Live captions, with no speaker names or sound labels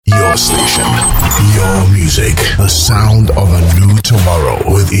Your station, your music, the sound of a new tomorrow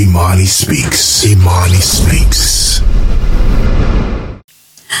with Imani Speaks. Imani Speaks.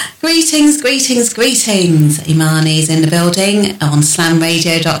 Greetings, greetings, greetings. Imani's in the building on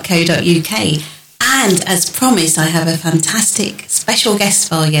slamradio.co.uk. And as promised, I have a fantastic special guest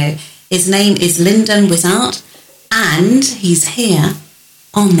for you. His name is Lyndon Wissart, and he's here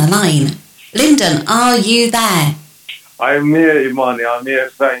on the line. Lyndon, are you there? I'm here, Imani. I'm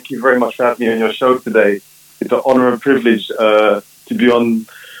here. Thank you very much for having me on your show today. It's an honour and privilege to be on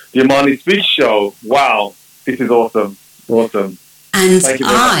the Imani Speaks show. Wow, this is awesome. Awesome. And thank you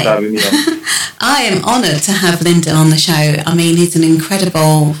very much for having me on. I am honoured to have Lyndon on the show. I mean, he's an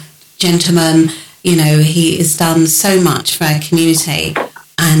incredible gentleman. You know, he has done so much for our community,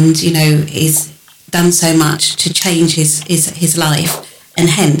 and, you know, he's done so much to change his life. And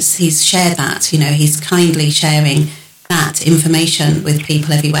hence, he's shared that, you know, he's kindly sharing that information with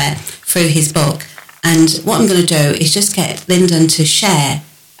people everywhere through his book. And what I'm going to do is just get Lyndon to share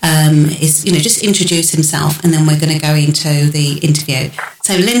just introduce himself, and then we're going to go into the interview.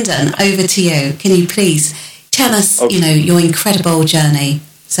 So, Lyndon, over to you. Can you please tell us, you know, your incredible journey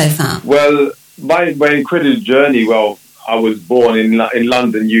so far? Well, my incredible journey, well, I was born in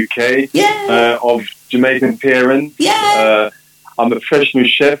London, UK, of Jamaican parents. I'm a professional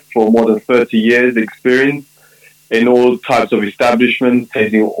chef for more than 30 years experience in all types of establishments,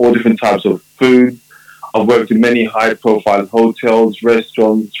 tasting all different types of food. I've worked in many high-profile hotels,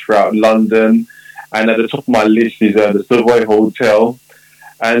 restaurants throughout London, and at the top of my list is the Savoy Hotel.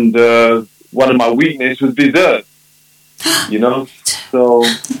 And one of my weaknesses was dessert, you know. So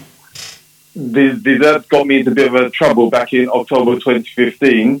dessert got me into a bit of trouble back in October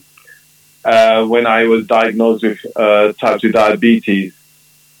 2015 when I was diagnosed with type 2 diabetes.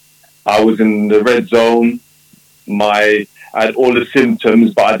 I was in the red zone. I had all the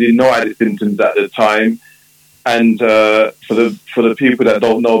symptoms, but I didn't know I had the symptoms at the time. And for the people that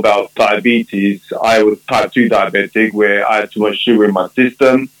don't know about diabetes, I was type 2 diabetic, where I had too much sugar in my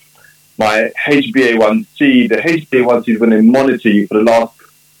system. My HbA1c, the HbA1c is when they monitor you for the last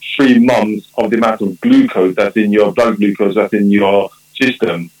 3 months of the amount of glucose that's in your blood glucose that's in your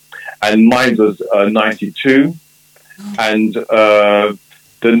system. And mine was 92. And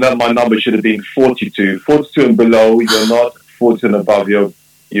my number should have been 42. 42 and below, you're not. 40 and above, you're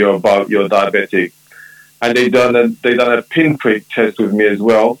diabetic. And they done a pinprick test with me as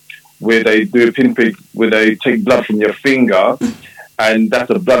well, where they do a pinprick where they take blood from your finger, and that's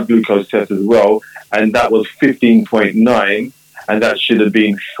a blood glucose test as well. And that was 15.9, and that should have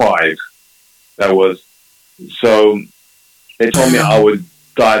been 5. That was. So they told me I was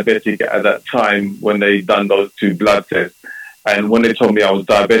diabetic at that time when they done those 2 blood tests. And when they told me I was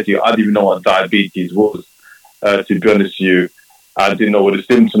diabetic, I didn't even know what diabetes was. To be honest with you, I didn't know what the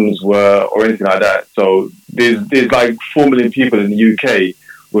symptoms were or anything like that. So there's like 4 million people in the UK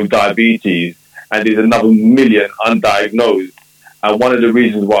with diabetes, and there's another million undiagnosed. And one of the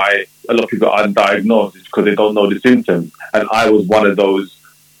reasons why a lot of people are undiagnosed is because they don't know the symptoms. And I was one of those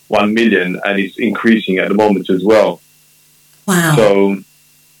 1 million, and it's increasing at the moment as well. Wow. So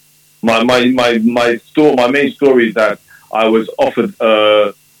my main story is that I was offered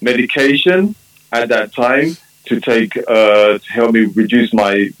medication at that time to take to help me reduce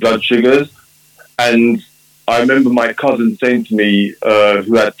my blood sugars. And I remember my cousin saying to me,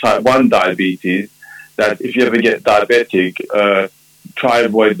 who had type 1 diabetes, that if you ever get diabetic, try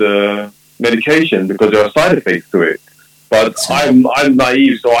avoid the medication because there are side effects to it. But I'm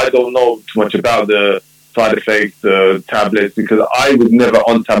naive, so I don't know too much about the side effects, tablets, because I was never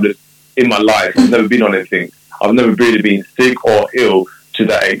on tablets in my life. I've never been on anything. I've never really been sick or ill to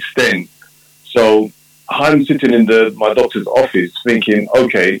that extent. So I'm sitting in my doctor's office thinking,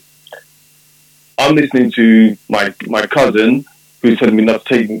 okay, I'm listening to my cousin who's telling me not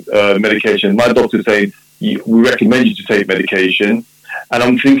to take medication. My doctor's saying, we recommend you to take medication. And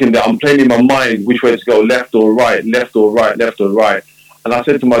I'm thinking that I'm playing in my mind which way to go, left or right, left or right, left or right. And I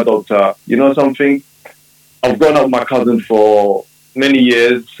said to my doctor, you know something? I've grown up with my cousin for many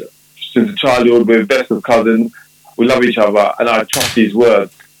years, since childhood. We're best of cousins. We love each other, and I trust his word.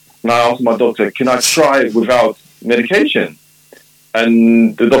 And I asked my doctor, can I try it without medication?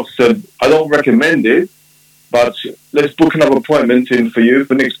 And the doctor said, I don't recommend it, but let's book another appointment in for you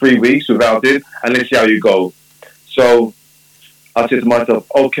for the next 3 weeks without it, and let's see how you go. So I said to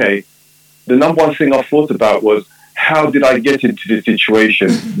myself, okay, the number one thing I thought about was, how did I get into this situation?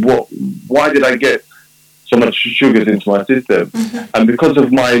 Why did I get so much sugars into my system? And because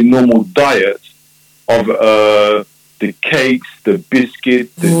of my normal diet of the cakes, the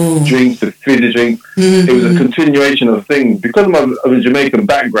biscuits, the drinks, the fizzy drinks. It was a continuation of things. Because of a Jamaican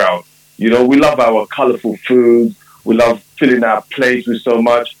background, you know, we love our colourful foods. We love filling our plates with so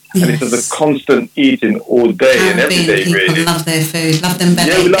much. And it's just a constant eating all day and every day, people really. Love their food, love them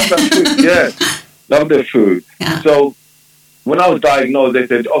belly. Yeah, we love their food, love their food. Yeah. So when I was diagnosed, they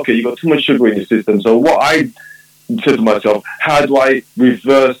said, okay, you got too much sugar in your system. So what I said to myself, how do I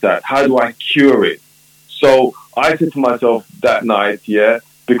reverse that? How do I cure it? So I said to myself that night,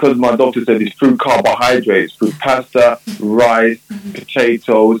 because my doctor said it's through carbohydrates, through pasta, rice,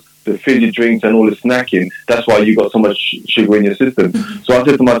 potatoes, the fizzy drinks and all the snacking. That's why you got so much sugar in your system. So I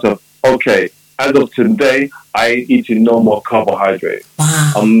said to myself, okay, as of today, I ain't eating no more carbohydrates.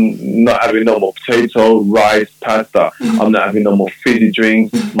 Wow. I'm not having no more potato, rice, pasta. I'm not having no more fizzy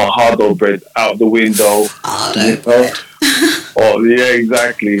drinks. My hard-boiled bread out the window. Oh, yeah,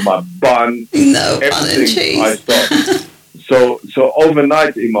 exactly. My bun. No, bun and everything cheese. I stopped. So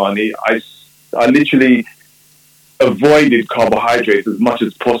overnight, Imani, I literally avoided carbohydrates as much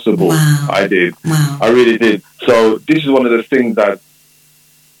as possible. Wow. I did. Wow. I really did. So this is one of the things that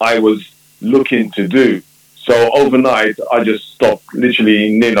I was looking to do. So overnight, I just stopped, I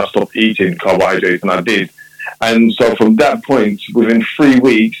stopped eating carbohydrates, and I did. And so from that point, within 3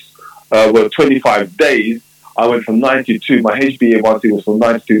 weeks, 25 days, I went from 92, my HbA1c was from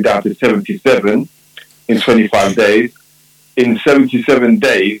 92 down to 77 in 25 days. In 77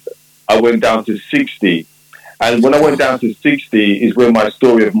 days, I went down to 60. And when I went down to 60 is where my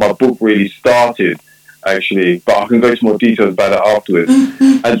story of my book really started, actually. But I can go into more details about it afterwards.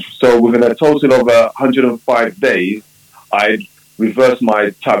 And so within a total of 105 days, I reversed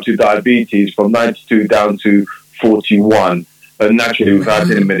my type 2 diabetes from 92 down to 41, naturally without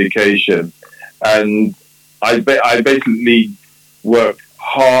any medication. And I basically work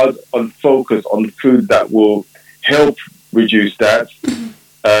hard on focus on food that will help reduce that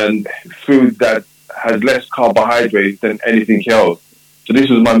and food that has less carbohydrates than anything else. So this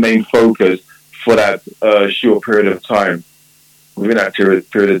was my main focus for that short period of time, within that period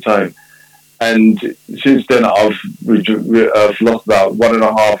of time. And since then, I've lost about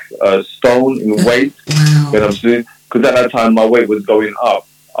 1.5 stone in weight. Wow. Because at that time, my weight was going up.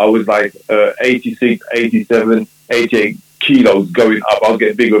 I was like 86, 87, 88 kilos going up. I was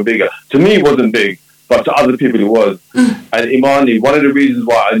getting bigger and bigger. To me, it wasn't big, but to other people, it was. And Imani, one of the reasons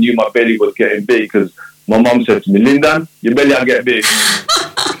why I knew my belly was getting big, because my mum said to me, Lyndon, your belly will get big.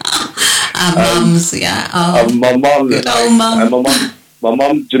 Our mums, yeah. My mum, good old mum. And my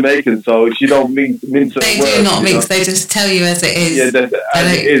mum's Jamaican, so she don't mince They do not mince. They just tell you as it is. Yeah, they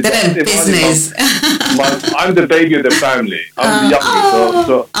don't business. I'm the baby of the family. I'm the youngest,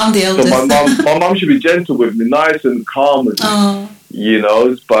 so I'm the eldest. So my mum should be gentle with me, nice and calm, and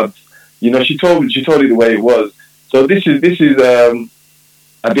But she told it the way it was. So this is a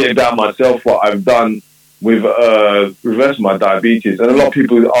bit about myself, what I've done with reversing my diabetes. And a lot of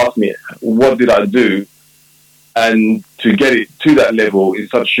people ask me, what did I do? And to get it to that level in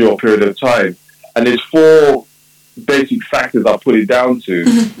such a short period of time. And there's 4 basic factors I put it down to,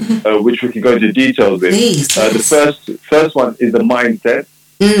 which we can go into details with. Please, the first one is the mindset.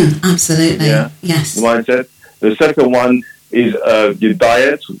 Absolutely. Yeah. Yes. The mindset. The second one is your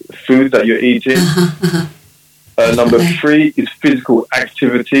diet, food that you're eating. Number 3 is physical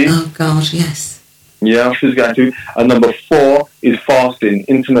activity. Oh, God, yes. Yeah, physical activity. And number 4 is fasting,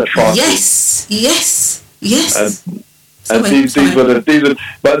 intermittent fasting. Yes. And these were the things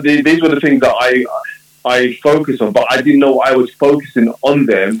that I focused on, but I didn't know I was focusing on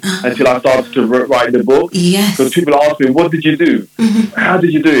them until I started to write the book. Yes. Because people ask me, what did you do? How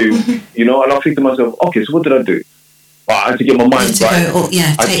did you do? And I think to myself, okay, so what did I do? Well, I had to get my mind right.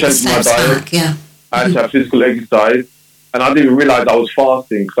 I changed my diet. Back, yeah. I had to have physical exercise. And I didn't even realize I was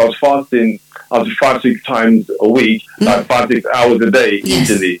fasting. Because I was fasting, 5-6 times a week, like 5-6 hours a day,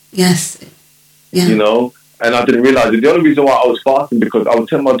 easily. Yes. Yeah. And I didn't realize it. The only reason why I was fasting because I would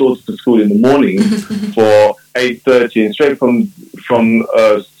take my daughter to school in the morning for 8:30, and straight from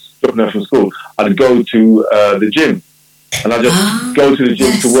dropping her from school, I'd go to the gym, and I just go to the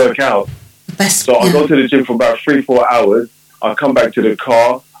gym to work out. So I go to the gym for about 3-4 hours. I'll come back to the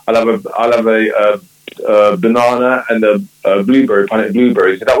car. I'll have a banana and a blueberry, pineapple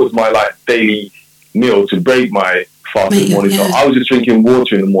blueberries. So that was my daily meal to break my fast in the morning. So I was just drinking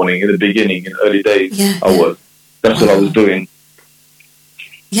water in the morning in the beginning, in the early days. That's what I was doing.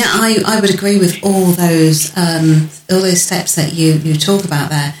 Yeah, I would agree with all those steps that you talk about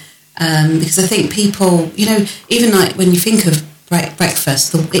there, because I think people, even like when you think of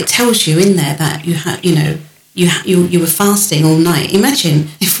breakfast, it tells you in there that you had, you were fasting all night. Imagine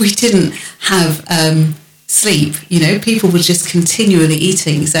if we didn't have sleep. People were just continually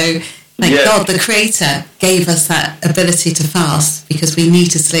eating. So thank God the Creator gave us that ability to fast, because we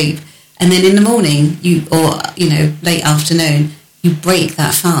need to sleep. And then in the morning, late afternoon, you break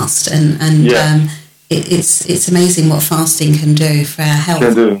that fast, and it's amazing what fasting can do for our health.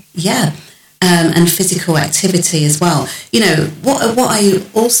 Can do. Yeah. And physical activity as well. What I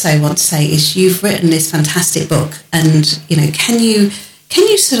also want to say is you've written this fantastic book, and can you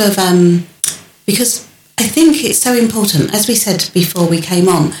sort of because I think it's so important, as we said before we came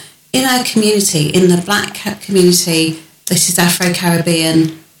on, in our community, in the Black community, this is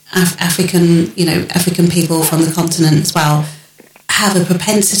Afro-Caribbean, African people from the continent as well, have a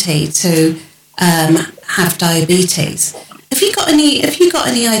propensity to have diabetes. Have you got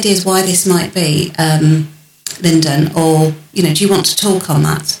any ideas why this might be, Lyndon, or do you want to talk on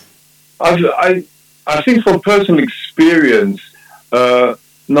that? I think from personal experience,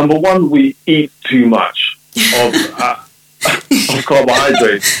 number one, we eat too much of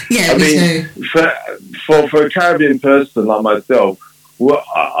carbohydrates. Yeah, we do. For a Caribbean person like myself, well,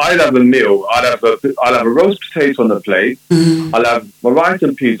 I'd have a meal. I'd have a roast potato on the plate. I'll have my rice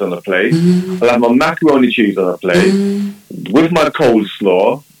and peas on the plate. I'll have my macaroni cheese on the plate with my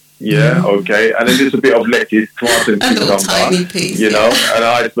coleslaw. Yeah, okay, and then just a bit of lettuce, tomato, and cucumber. Piece, and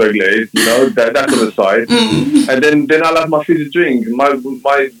iceberg lettuce. That's on the side. And then I'll have my fizzy drink.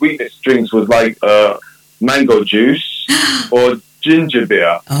 My weakness drinks was like mango juice or ginger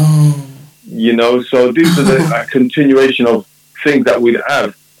beer. Oh, so these are the continuation of things that we'd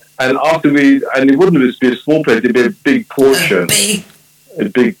have, and it wouldn't just be a small plate; it'd be a big portion, a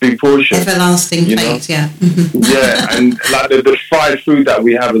big portion, everlasting plate, yeah, and like the fried food that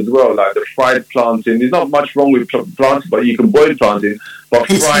we have as well, like the fried plantain. There's not much wrong with plantain, but you can boil plantain, but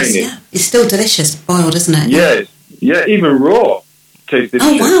frying it, it's still delicious boiled, isn't it? Yeah, even raw tastes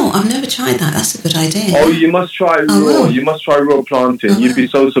delicious. Oh wow, I've never tried that. That's a good idea. Oh, you must try raw. Well. You must try raw plantain. You'd be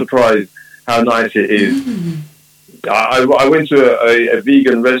so surprised how nice it is. I went to a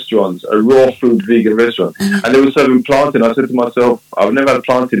vegan restaurant, a raw food vegan restaurant, and they were serving plantain. I said to myself, I've never had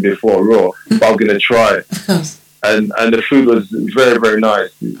plantain before raw, but I'm going to try it. Of course. And the food was very, very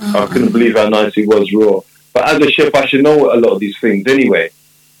nice. I couldn't believe how nice it was raw. But as a chef, I should know a lot of these things anyway.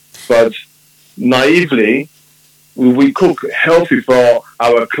 But naively, we cook healthy for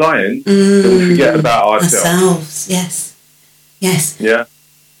our clients, so we forget about ourselves. Yes. Yeah.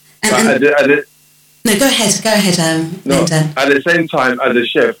 No, go ahead, Lyndon. At the same time, as a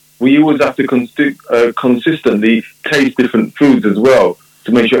chef, we always have to consistently taste different foods as well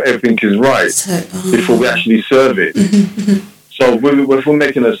to make sure everything is right before we actually serve it. So if we're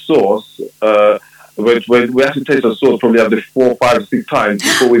making a sauce, we have to taste the sauce probably up to 4, 5, 6 times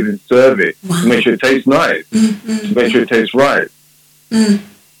before we even serve it to make sure it tastes nice, to make sure it tastes right.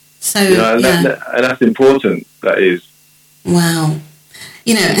 So, and that's important. That is. Wow.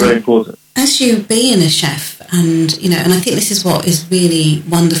 It's very important. As you being a chef, and I think this is what is really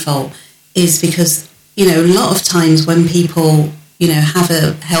wonderful, is because a lot of times when people have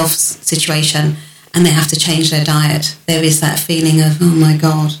a health situation and they have to change their diet, there is that feeling of, oh my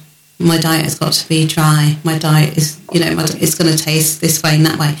God, my diet has got to be dry. My diet is it's going to taste this way and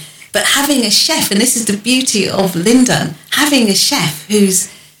that way. But having a chef, and this is the beauty of Lyndon, having a chef whose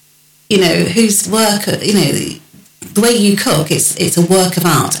work the way you cook, it's a work of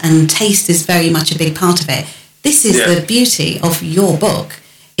art, and taste is very much a big part of it. This is the beauty of your book,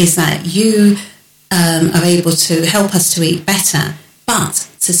 is that you are able to help us to eat better, but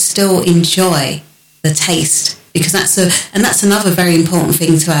to still enjoy the taste, because that's another very important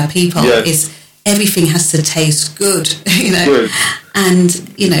thing to our people, is everything has to taste good, Good. And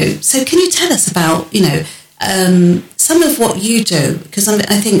so can you tell us about some of what you do? Because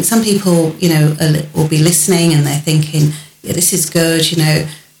I think some people, will be listening and they're thinking, this is good,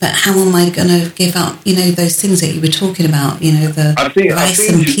 but how am I going to give up, those things that you were talking about, the rice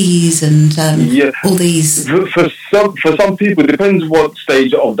and peas and all these. For some people, it depends what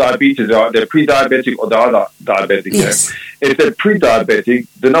stage of diabetes they are. They're pre-diabetic or they are diabetic. Yes. If they're pre-diabetic,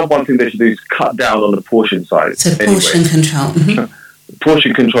 the number one thing they should do is cut down on the portion size. So portion control.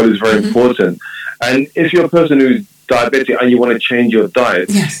 Portion control is very important. And if you're a person who's diabetic and you want to change your diet,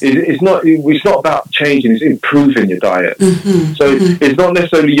 it's not about changing, it's improving your diet. So it's not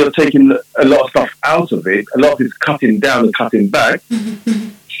necessarily you're taking a lot of stuff out of it, a lot of it's cutting down and cutting back,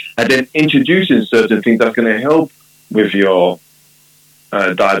 and then introducing certain things that's going to help with your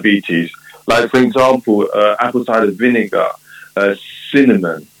diabetes. Like, for example, apple cider vinegar,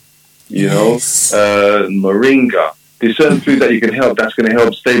 cinnamon, moringa. There's certain foods that you can help, that's going to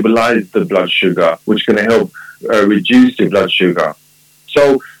help stabilize the blood sugar, which is going to help reduce the blood sugar.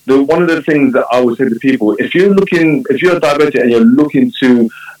 So one of the things that I would say to people, if you're a diabetic and you're looking to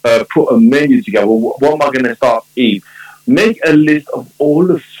put a menu together, what am I going to start eat? Make a list of all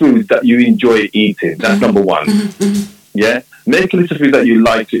the foods that you enjoy eating. That's number one. Yeah? Make a list of foods that you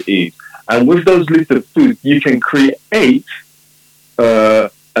like to eat. And with those lists of foods, you can create a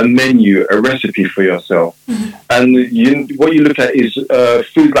menu, a recipe for yourself. And what you look at is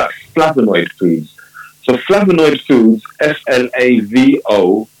foods like flavonoid foods. So flavonoid foods,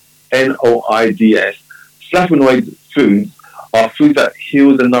 FLAVONOIDS, flavonoid foods are foods that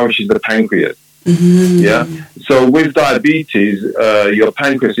heals and nourishes the pancreas. Yeah. So with diabetes, your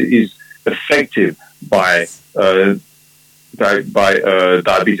pancreas is affected by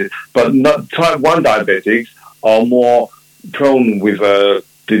diabetes, but not type 1 diabetics are more prone with the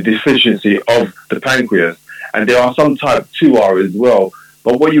deficiency of the pancreas, and there are some type 2 are as well.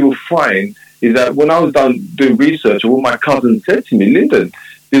 But what you will find is that when I was doing research, what my cousin said to me, Lyndon,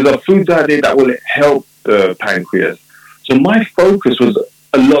 there's a food out there that will help the pancreas. So my focus was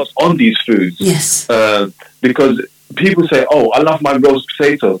a lot on these foods. Yes. Because people say, oh, I love my roast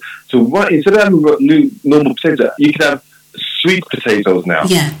potatoes. So instead of having normal potatoes, you can have sweet potatoes now.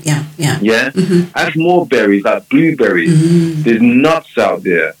 Yeah. Add more berries, like blueberries. There's nuts out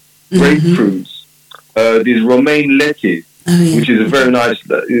there, grapefruits. There's romaine lettuce, which is a very nice,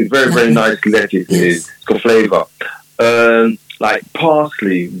 very nice lettuce. Yes. It's got flavour. Like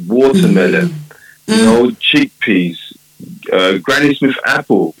parsley, watermelon, chickpeas, Granny Smith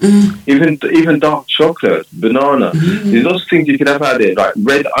apple, even dark chocolate, banana. There's lots of things you can have out there, like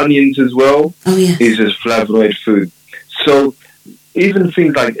red onions as well. Is a flavonoid food. So even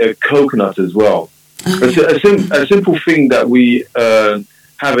things like coconut as well. A simple thing that we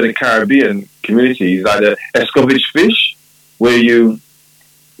have in the Caribbean community is like the escovitch fish, where you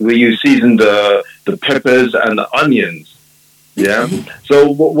season the peppers and the onions. Yeah. So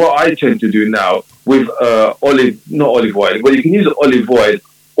what I tend to do now with not olive oil, well, you can use olive oil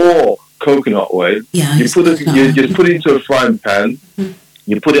or coconut oil. Yeah. You just put it into a frying pan.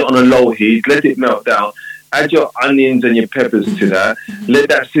 You put it on a low heat, let it melt down. Add your onions and your peppers to that. Let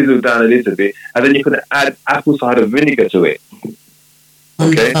that sizzle down a little bit, and then you can add apple cider vinegar to it.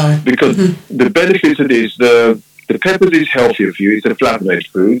 Okay, because the benefits of this, the peppers is healthier for you. It's a flavonoid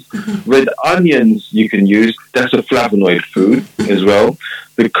food. Red onions you can use. That's a flavonoid food as well.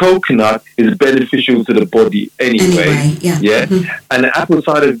 The coconut is beneficial to the body anyway. Yeah. And the apple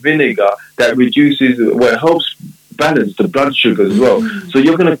cider vinegar that reduces, well, it helps balance the blood sugar as well. So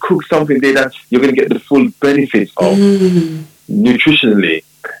you're going to cook something there that you're going to get the full benefits of nutritionally,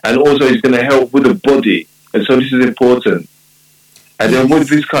 and also it's going to help with the body. And so this is important. And then with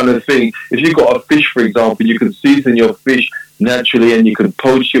this kind of thing, if you've got a fish, for example, you can season your fish naturally, and you can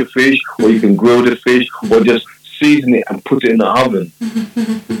poach your fish, or you can grill the fish, or just season it and put it in the oven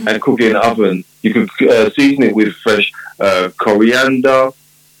and cook it in the oven. You can season it with fresh coriander,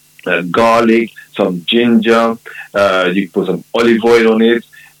 garlic, some ginger. You can put some olive oil on it.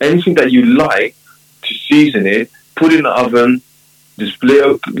 Anything that you like to season it, put it in the oven, just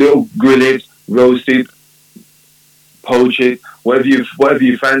little grill it, roast it, poach it, whatever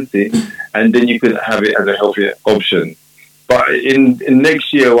you fancy, and then you can have it as a healthier option. But in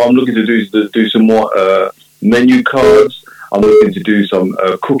next year, what I'm looking to do is to do some more menu cards. I'm looking to do some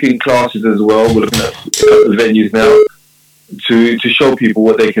cooking classes as well. We're looking at the venues now to show people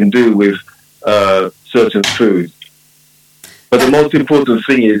what they can do with certain foods. But the most important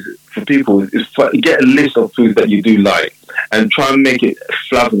thing is for people is get a list of foods that you do like, and try and make it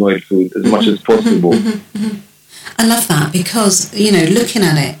flavonoid food as much as possible. I love that, because, looking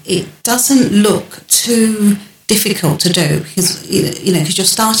at it, it doesn't look too difficult to do, because, because you're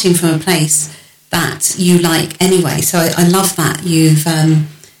starting from a place that you like anyway. So I love that you've,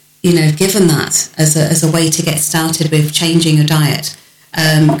 given that as a way to get started with changing your diet.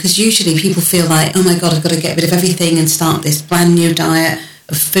 Because usually people feel like, oh my God, I've got to get rid of everything and start this brand new diet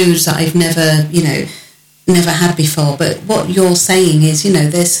of foods that I've never had before. But what you're saying is,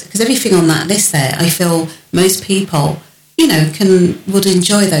 because everything on that list there, I feel most people, would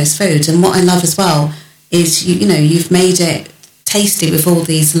enjoy those foods. And what I love as well is, you've made it tasty with all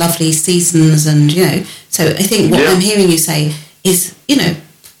these lovely seasons, and, so I think what I'm hearing you say is,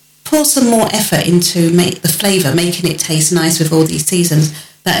 pour some more effort into the flavour, making it taste nice with all these seasons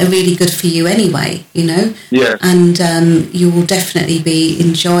that are really good for you anyway, Yeah. And you will definitely be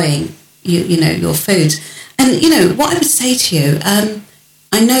enjoying, your food. And, what I would say to you,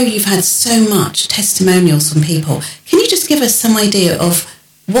 I know you've had so much testimonials from people. Can you just give us some idea of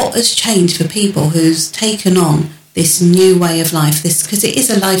what has changed for people who's taken on this new way of life? Because it is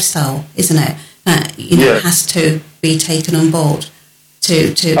a lifestyle, isn't it? That, has to be taken on board.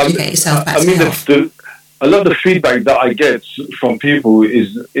 to get yourself back to health? A lot of the feedback that I get from people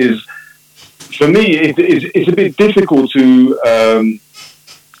is for me, it's a bit difficult to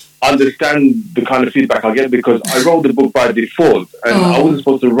understand the kind of feedback I get, because I wrote the book by default, and I wasn't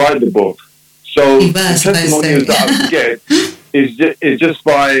supposed to write the book. So the testimonials that I get is just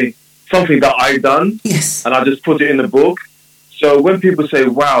by something that I done, and I just put it in the book. So when people say,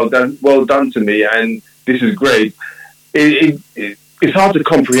 "Wow, well done to me," and this is great, it's hard to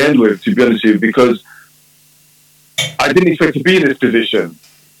comprehend with, to be honest with you, because I didn't expect to be in this position.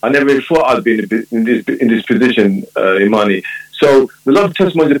 I never thought I'd be in this position, Imani. So a lot of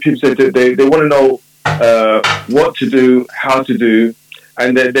testimonies that people say that they want to know what to do, how to do,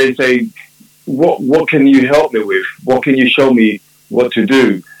 and then they say, what can you help me with? What can you show me what to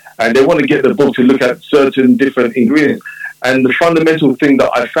do? And they want to get the book to look at certain different ingredients. And the fundamental thing that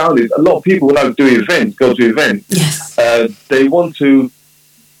I found is a lot of people, when I go to events, they want to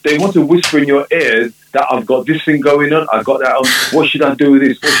whisper in your ears that I've got this thing going on, I've got that on, what should I do with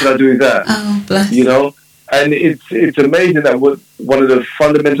this, what should I do with that? Oh, bless. You know? And it's amazing that one of the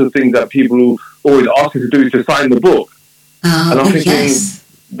fundamental things that people always ask me to do is to sign the book. And I'm thinking,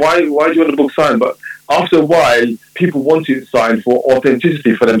 why do you want the book signed? But after a while, people want it signed for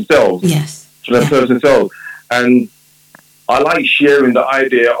authenticity for themselves, for themselves themselves. And I like sharing the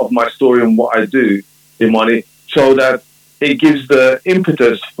idea of my story and what I do, Imani, so that it gives the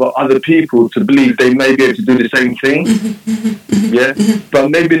impetus for other people to believe they may be able to do the same thing, but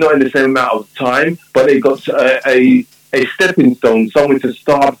maybe not in the same amount of time, but they got a stepping stone, somewhere to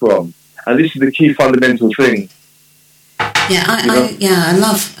start from. And this is the key fundamental thing. I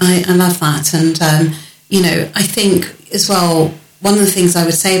love that. And, you know, I think as well, one of the things I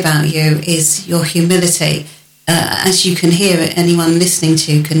would say about you is your humility. As you can hear, anyone listening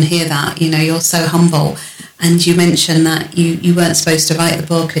to you can hear that, you know, you're so humble. And you mentioned that you weren't supposed to write the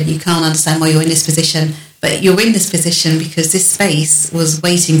book and you can't understand why you're in this position. But you're in this position because this space was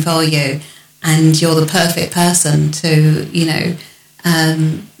waiting for you, and you're the perfect person to, be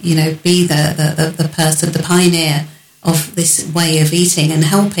the person, the pioneer of this way of eating and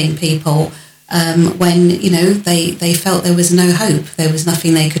helping people when, you know, they felt there was no hope. There was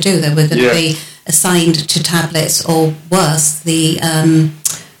nothing they could do. They were going to be assigned to tablets, or worse,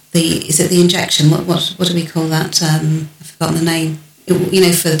 is it the injection? What do we call that? I've forgotten the name. You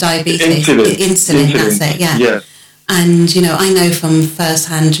know, for diabetes, insulin. That's it. Yeah. And you know, I know from first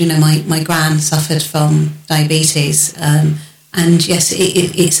hand. You know, my gran suffered from diabetes, and yes,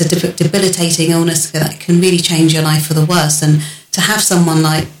 it's a debilitating illness that can really change your life for the worse. And to have someone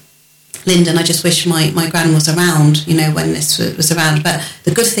like Lyndon, I just wish my gran was around. You know, when this was around. But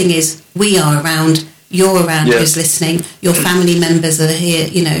the good thing is, we are around. You're around, who's listening. Your family members are here,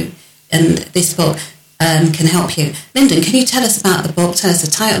 you know, and this book can help you. Lyndon, can you tell us about the book? Tell us the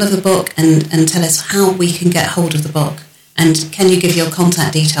title of the book, and tell us how we can get hold of the book. And can you give your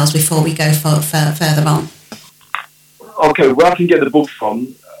contact details before we go further on? Okay, where I can get the book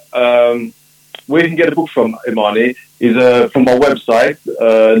from, Imani, is from my website,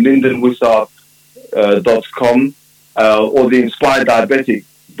 lyndonwissart.com, or the Inspired Diabetic.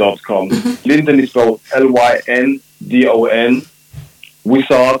 Lyndon is spelled Lyndon,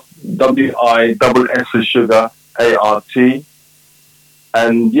 Wissart, WISS for sugar, ART.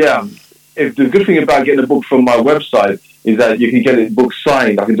 And if the good thing about getting a book from my website is that you can get a book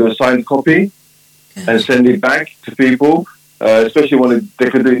signed. I can do a signed copy and send it back to people, especially when they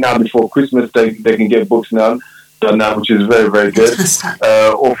can do it now before Christmas. They can get books done now, which is very, very good.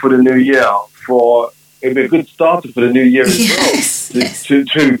 Or for the new year, it'd be a good starter for the new year as well. Yes. To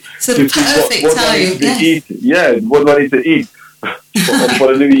perfect time. Eat. Yeah, what do I need to eat for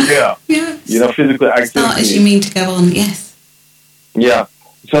the new year? Yes. You know, physical activity. Start as you mean to go on. Yes. Yeah.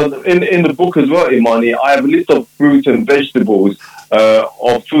 So in the book as well, Imani, I have a list of fruits and vegetables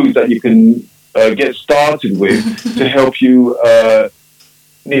or foods that you can get started with to help you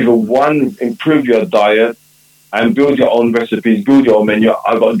improve your diet and build your own recipes, build your own menu.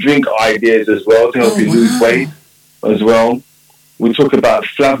 I've got drink ideas as well to help you lose weight as well. We talk about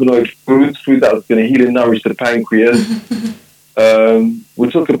flavonoid foods that are going to heal and nourish the pancreas. We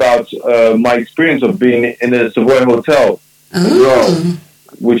talk about my experience of being in a Savoy hotel as well,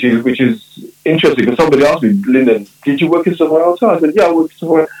 which is interesting, because somebody asked me, Lyndon, did you work in Savoy hotel? I said, yeah, I worked in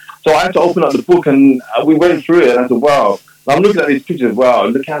Savoy. So I had to open up the book, and we went through it, and I said, wow. And I'm looking at these pictures, wow,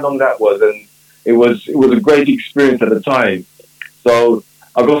 look how long that was, and it was a great experience at the time. So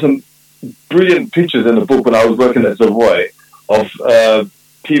I got some brilliant pictures in the book when I was working at Savoy of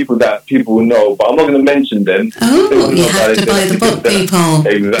people that people know, but I'm not going to mention them. Oh, you have to buy the book, people.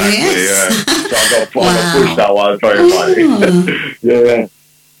 Exactly, yes. yeah. So I got to push that one. Very funny. Yeah.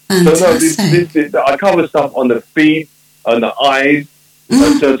 Fantastic. So no, I cover stuff on the feet, on the eyes,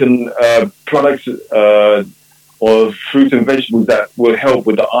 certain products or fruits and vegetables that will help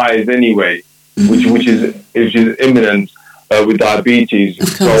with the eyes anyway, which is imminent with diabetes.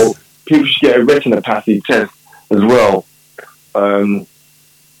 So people should get a retinopathy test as well.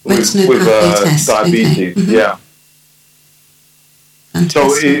 With diabetes, okay. yeah.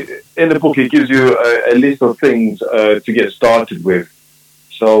 Fantastic. So in the book, it gives you a list of things to get started with.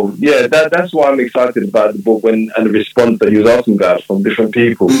 So yeah, that's why I'm excited about the book and the response that you was asking about from different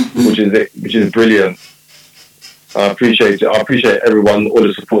people, which is brilliant. I appreciate it. I appreciate everyone, all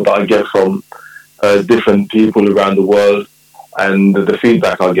the support that I get from different people around the world, and the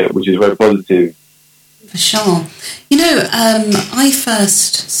feedback I get, which is very positive. For sure. You know, I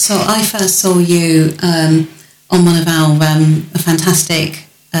first saw you on one of our fantastic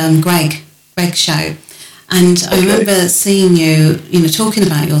Greg show, and I remember seeing you, talking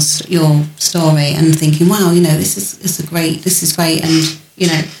about your story and thinking, wow, this is great, and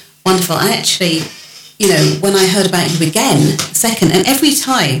wonderful. I actually, when I heard about you again, second, and every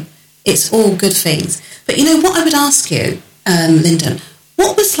time, it's all good things. But what I would ask you, Lyndon,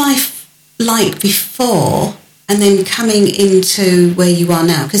 what was life like before and then coming into where you are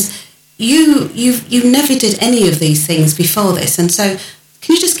now? Because you never did any of these things before this, and so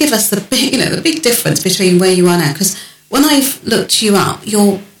can you just give us the big difference between where you are now? Because when I've looked you up,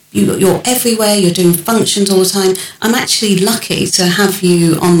 you're everywhere, you're doing functions all the time. I'm actually lucky to have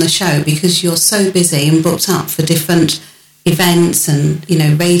you on the show because you're so busy and booked up for different events and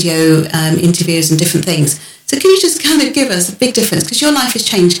radio interviews and different things. So can you just kind of give us a big difference, because your life has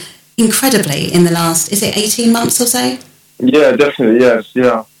changed incredibly in the last, is it 18 months or so? Yeah, definitely, yes,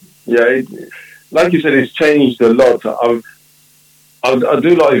 yeah. Like you said, it's changed a lot. I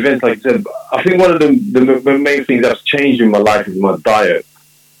do a lot of events, like you said. I think one of the main things that's changed in my life is my diet.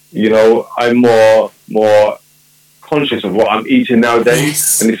 I'm more conscious of what I'm eating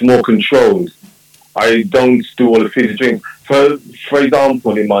nowadays, and it's more controlled. I don't do all the fizzy drinks. For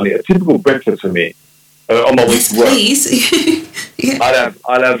example, Imani, a typical breakfast for me, on my way to work. Please. Yeah.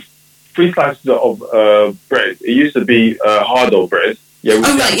 I'd have 3 slices of bread. It used to be hard-dough bread. Yeah.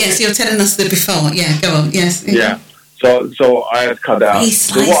 Right. Yes, you're telling us that before. Yeah. Go on. Yes. Yeah. So I had to cut out.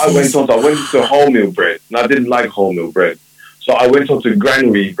 So what I went to wholemeal bread, and I didn't like wholemeal bread. So I went on to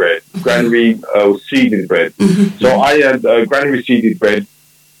granary bread, granary seeded bread. So I had granary seeded bread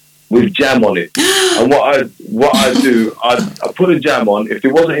with jam on it. And what I do, I put the jam on. If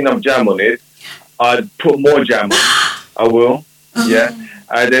there wasn't enough jam on it, I'd put more jam on. I will, yeah.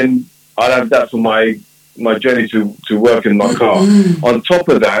 And then I'd have that for my journey to work in my car. On top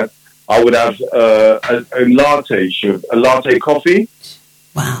of that, I would have a latte coffee.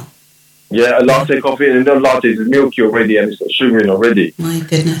 Wow. Yeah, a latte coffee, and the latte is milky already and it's got sugar in already. My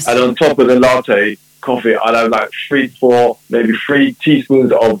goodness. And on top of the latte coffee, I'd have like 3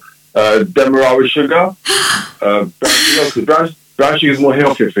 teaspoons of demerara sugar. Brown sugar is more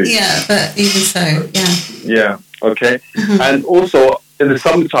healthy for you. Yeah, but even so, yeah. Yeah, okay. And also, in the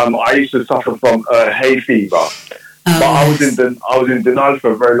summertime, I used to suffer from hay fever. But I was in denial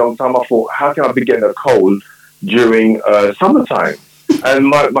for a very long time. I thought, how can I be getting a cold during summertime? And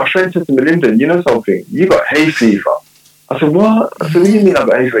my friend said to me, Lyndon, you know something? You got hay fever. I said, what? I said, what do you mean I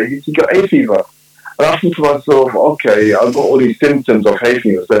got hay fever? You got hay fever. And I thought to myself, okay, I've got all these symptoms of hay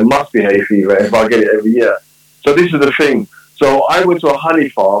fever, so it must be hay fever if I get it every year. So this is the thing. So I went to a honey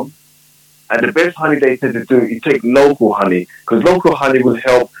farm, and the best honey they said to do is take local honey, because local honey will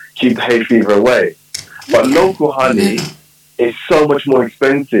help keep the hay fever away. But local honey is so much more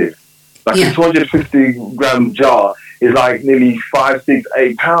expensive. Like a 250-gram jar is like nearly 5, 6,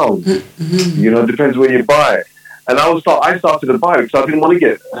 8 pounds. Depends where you buy it. And I started to buy it because I didn't want to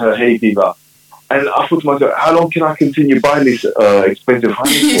get hay fever. And I thought to myself, how long can I continue buying this expensive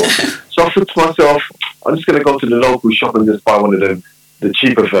honey for? So I thought to myself, I'm just going to go to the local shop and just buy one of the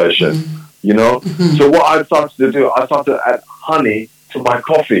cheaper version, So what I started to do, I started to add honey to my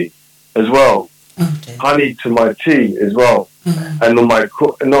coffee as well. Honey to my tea as well. And on my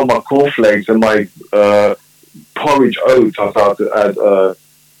cornflakes and my porridge oats, I started to add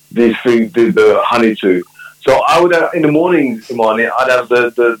these things, the honey to. So I would in the mornings, Imani, I'd have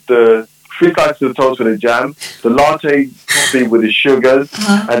the 3 slices of toast with the jam, the latte coffee with the sugars,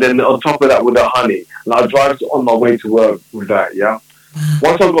 and then on top of that with the honey. And I'd drive on my way to work with that, yeah?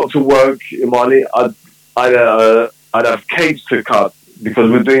 Once I got to work, Imani, I'd have cakes to cut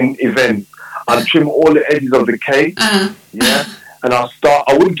because we're doing events. I'd trim all the edges of the cake, and I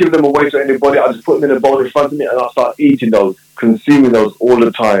wouldn't give them away to anybody. I just put them in a bowl in front of me, and I start eating those, consuming those all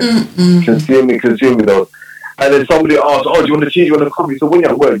the time, consuming those. And then somebody asks, "Oh, do you want a tea? Do you want a coffee?" So when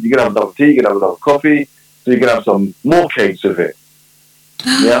you're at work, you can have another tea, you can have another coffee, so you can have some more cakes with it.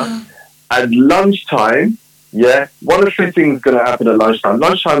 Yeah. At lunchtime, yeah, one of the three things going to happen at lunchtime.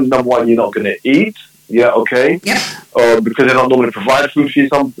 Lunchtime, number one, you're not going to eat. Yeah, okay. Yeah. Because they don't normally provide food for you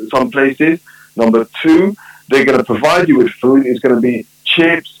some places. Number two, they're going to provide you with food. It's going to be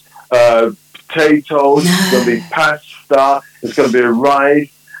chips, potatoes, it's going to be pasta, it's going to be rice,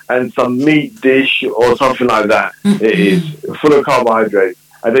 and some meat dish or something like that. Mm-hmm. It is full of carbohydrates.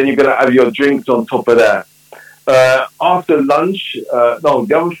 And then you're going to have your drinks on top of that. After lunch,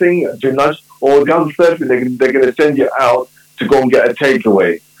 the other thing, during lunch, or the other third thing, they're going to send you out to go and get a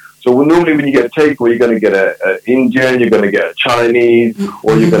takeaway. So normally when you get a takeaway, you're going to get an Indian, you're going to get a Chinese,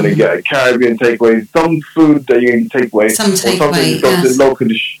 or you're going to get a Caribbean takeaway. Some food that you're going to take away. Some takeaway, yes.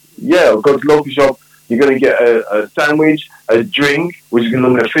 Go to the local shop. You're going to get a sandwich, a drink, which is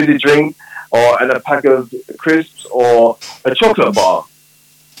normally a fizzy drink, and a pack of crisps or a chocolate bar.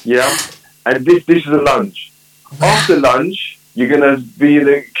 Yeah? And this is a lunch. After lunch, you're going to be in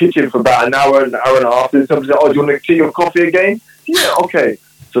the kitchen for about an hour and a half. And somebody says, "Oh, do you want a tea or coffee again?" Yeah, okay.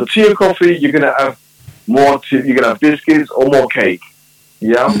 So tea or coffee, you're going to have more tea, you're going to have biscuits or more cake.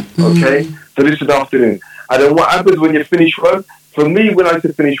 Yeah? Okay? So this is the afternoon. And then what happens when you finish work? For me, when I used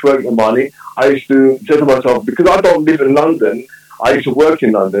to finish work in Mali, I used to say to myself, because I don't live in London, I used to work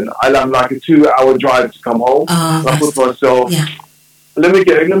in London, I'll have like a 2-hour drive to come home. And I thought to myself, let me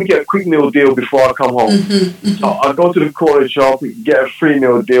get a quick meal deal before I come home. So I'll go to the corner shop, get a free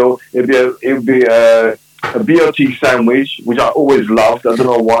meal deal. It'll be a BLT sandwich, which I always loved. I don't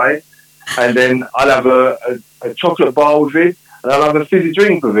know why. And then I'll have a chocolate bar with it, and I'll have a fizzy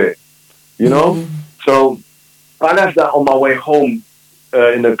drink with it. You know? So I'll have that on my way home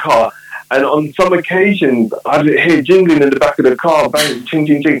in the car. And on some occasions, I'd hear jingling in the back of the car, bang, ching,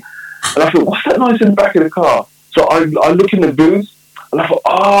 ching, ching. And I thought, what's that noise in the back of the car? So I look in the booth, and I thought,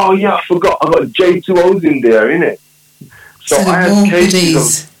 oh, yeah, I forgot. I got J2Os in there, innit? So I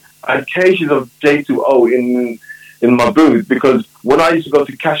had cases of J2O in my booth, because when I used to go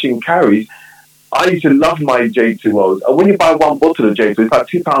to cash and carry, I used to love my J2Os. And when you buy one bottle of J2, it's like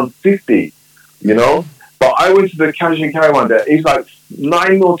 £2.50, you know? But I went to the cash and carry one day. It's like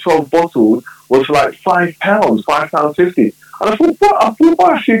 9 or 12 bottles was for like £5, £5.50. And I thought, what? I will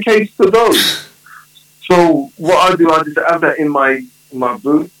buy a few cases of those. So what I do, I just have that in my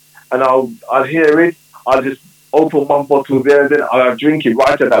booth, and I'll hear it. I'll just open one bottle there, then I'll drink it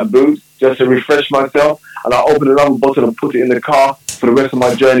right at that booth just to refresh myself, and I'll open another bottle and put it in the car for the rest of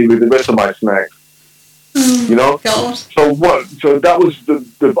my journey with the rest of my snacks. You know? God. So that was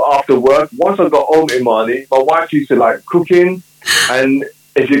the after work. Once I got home in Mali, my wife used to like cooking, and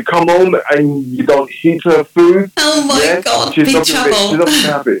if you come home and you don't heat her food, oh my God, she's not going to be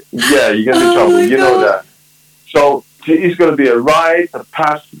happy. Yeah, you're going to be trouble. You know that. So it's going to be a rice, a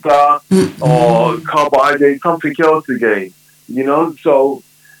pasta, or carbohydrate, something else again. You know, so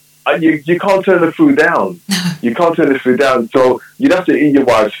you can't turn the food down. You can't turn the food down. So you'd have to eat your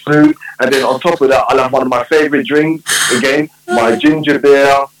wife's food, and then on top of that, I'll have one of my favorite drinks again, my ginger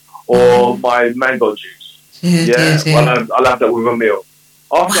beer or my mango juice. I'll have that with a meal.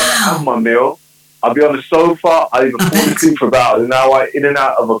 After I have my meal, I'll be on the sofa. I'll even fall asleep for about an hour, in and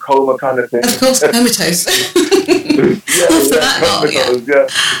out of a coma kind of thing. Of course, comatose.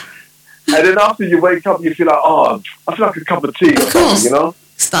 comatose. And then after you wake up, you feel like, oh, I feel like a cup of tea. Of course. You know?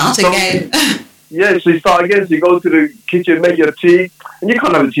 Start again. Yeah, so you start again. So you go to the kitchen, make your tea, and you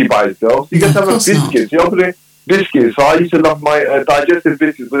can't have a tea by yourself. You just have a biscuit. You open it, biscuits. So I used to love my digestive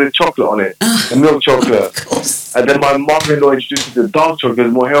biscuits with a chocolate on it, a milk chocolate. Of course. And then my mother-in-law introduced me to dark chocolate,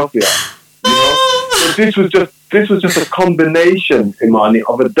 it's more healthier. You know? So this was just a combination, Imani,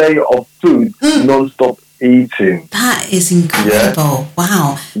 of a day of food, non-stop eating. That is incredible. Yeah.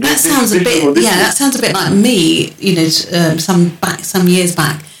 Wow. That sounds a bit like me, you know, some years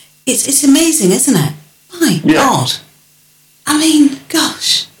back. It's amazing, isn't it? My God. I mean,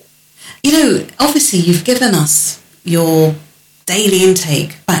 gosh. You know, obviously you've given us your daily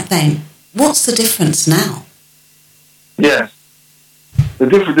intake back then. What's the difference now? Yes. The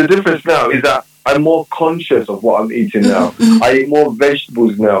difference now is that I'm more conscious of what I'm eating now. I eat more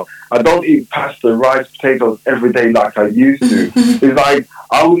vegetables now. I don't eat pasta, rice, potatoes every day like I used to. It's like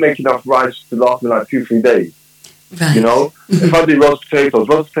I will make enough rice to last me like 2-3 days. Right. You know? If I do roast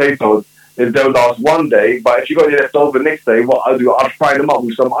potatoes, they'll last one day, but if you got any left over next day, what I'll do, I'll fry them up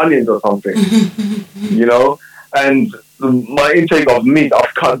with some onions or something. You know? And my intake of meat,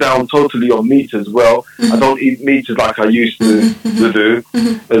 I've cut down totally on meat as well. I don't eat meat like I used to do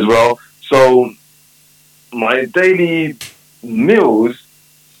as well. So my daily meals,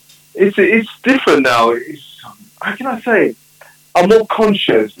 it's different now. How can I say? I'm more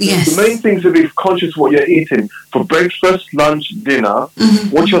conscious. Yes. The main thing is to be conscious what you're eating for breakfast, lunch, dinner,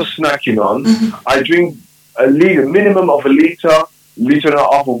 what you're snacking on. I drink a minimum of a liter and a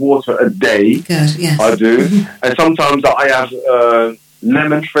half of water a day. Good, yes. I do. And sometimes I have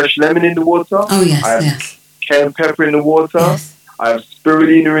fresh lemon in the water. Oh, yes, I have yes. cayenne pepper in the water. Yes. I have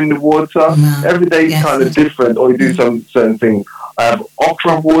spirulina in the water. Wow. Every day is Yes. kind of different, or you do some certain thing. I have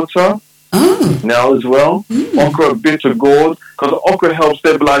okra water now as well. Okra bitter gourd, because okra helps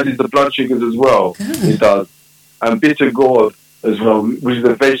stabilizes the blood sugars as well. Good. It does. And bitter gourd as well, which is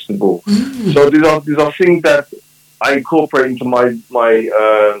a vegetable. So these are things that I incorporate into my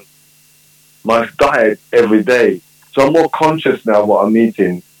diet every day. So I'm more conscious now what I'm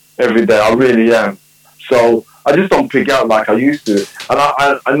eating every day. I really am. So I just don't pick out like I used to. And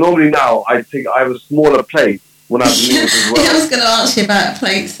I normally now I have a smaller plate when I have meals as well. I was going to ask you about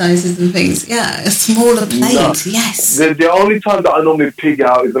plate sizes and things. Yeah, a smaller plate. No. Yes. The only time that I normally pig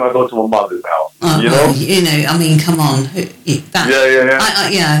out is when I go to my mother's house. I mean, come on.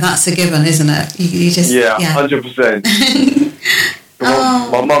 Yeah. That's a given, isn't it? You just 100%.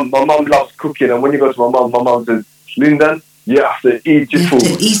 My mum loves cooking, and when you go to my mum says, Lyndon, you have to eat your food. You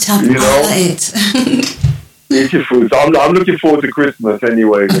have to eat up it. Eat your food. So I'm looking forward to Christmas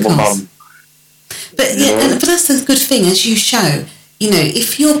anyway with my mum. But but that's the good thing, as you show.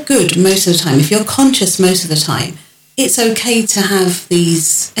 If you're good most of the time, if you're conscious most of the time, it's okay to have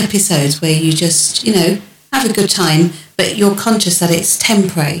these episodes where you just, have a good time, but you're conscious that it's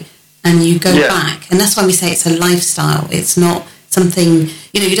temporary and you go back. And that's why we say it's a lifestyle. It's not something,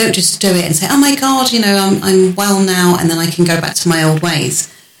 you don't just do it and say, oh my God, I'm well now and then I can go back to my old ways.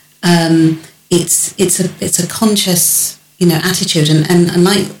 It's a conscious, attitude. And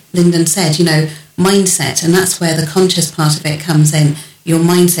like Lyndon said, mindset, and that's where the conscious part of it comes in. Your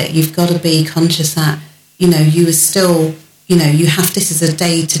mindset, you've got to be conscious that you are still this is a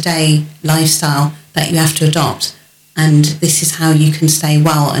day-to-day lifestyle that you have to adopt, and this is how you can stay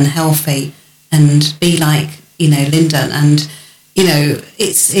well and healthy and be like Lyndon. And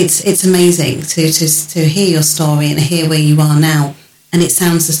it's amazing to hear your story and hear where you are now. And it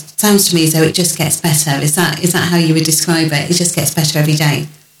sounds to me as though it just gets better. Is that how you would describe it? It just gets better every day.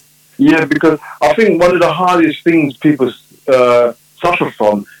 Yeah, because I think one of the hardest things people suffer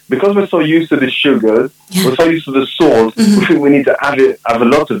from, because we're so used to the sugars, we're so used to the salt, we think we need to have a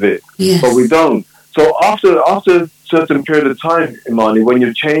lot of it, but we don't. So after a certain period of time, Imani, when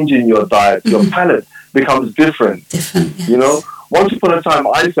you're changing your diet, your palate becomes different. Yes. Once upon a time,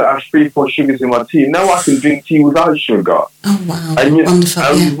 I used to have 3-4 sugars in my tea. Now I can drink tea without sugar. Oh, wow. And, wonderful.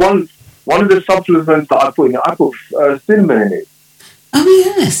 And one of the supplements that I put in, I put cinnamon in it. Oh,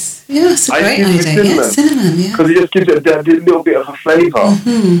 yes. Yeah, that's a great idea. Cinnamon, yeah. Because it just gives it a little bit of a flavour.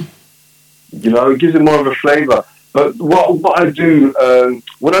 It gives it more of a flavour. But what I do,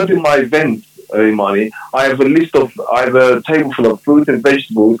 when I do my events, Imani, I have a table full of fruits and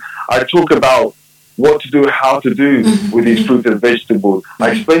vegetables. I talk about what to do, how to do with these fruits and vegetables.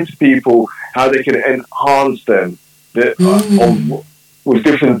 I explain to people how they can enhance them with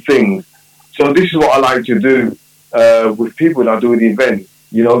different things. So this is what I like to do with people that I do the event.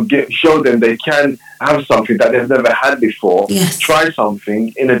 Show them they can have something that they've never had before. Yes. Try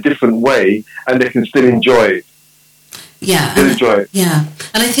something in a different way, and they can still enjoy it. Yeah. Enjoy it. Yeah.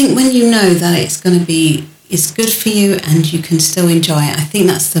 And I think when you know that it's good for you and you can still enjoy it, I think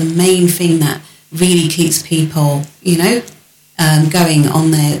that's the main thing that really keeps people, going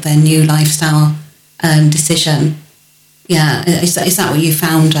on their new lifestyle decision. Yeah. Is that what you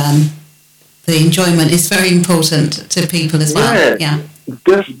found? The enjoyment is very important to people as well. Yeah.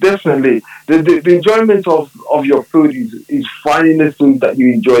 Definitely. The enjoyment of your food is finding the food that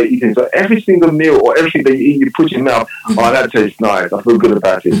you enjoy eating. So every single meal or everything that you eat, you put in your mouth, oh, that tastes nice. I feel good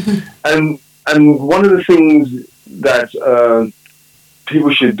about it. And one of the things that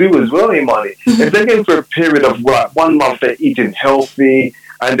people should do as well, Imani, if they're going for a period of 1 month, they're eating healthy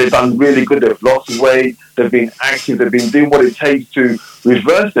and they've done really good, they've lost weight, they've been active, they've been doing what it takes to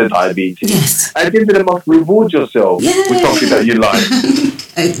reverse their diabetes. Yes. At the end of the month, reward yourself with something that you like.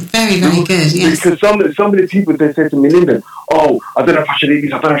 Very, very good, yes. Because some of the people, they say to me, Lyndon, oh, I don't know if I should eat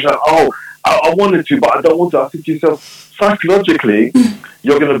this, I don't know if I should, I wanted to, but I don't want to. I said to yourself, psychologically,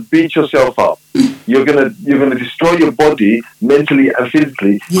 you're going to beat yourself up. You're going to destroy your body mentally and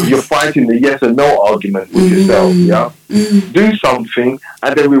physically. Yes. You're fighting the yes and no argument with yourself. Yeah, do something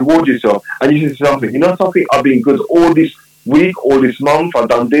and then reward yourself. And you say something. You know something? I've been good all this week, all this month. I've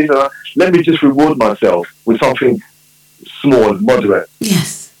done this. Let me just reward myself with something small, moderate.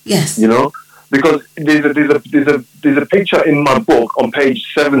 Yes. Yes. You know, because there's a picture in my book on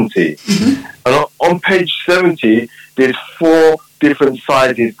page 70, and on page 70 there's 4 different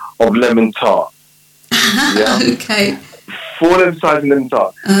sizes of lemon tart. Yeah. Okay. 4 lemon sizes of lemon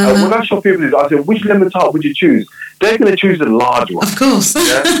tart. And when I show people this, I say, which lemon tart would you choose? They're going to choose the large one. Of course.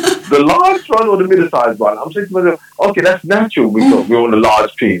 Yeah? The large one or the middle-sized one. I'm saying to myself, okay, that's natural. We want a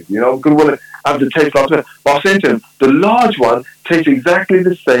large piece, you know, because we want to have the taste like that. But I'm saying to them, the large one tastes exactly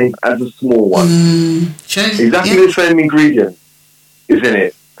the same as the small one. True. Exactly the same ingredient is in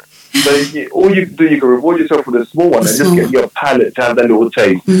it. So all you can do, you can reward yourself with a small one and just get your palate to have that little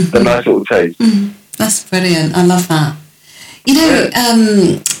taste, the nice little taste. That's brilliant. I love that. You know,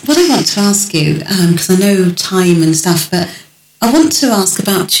 what I want to ask you, because I know time and stuff, but I want to ask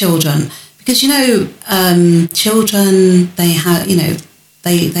about children, because, you know, children, they have, you know,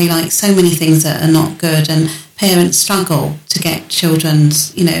 they like so many things that are not good, and parents struggle to get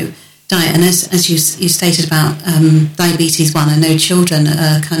children's, you know, diet. And as you stated about diabetes 1, I know children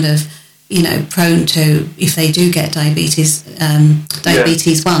are kind of, you know, prone to, if they do get diabetes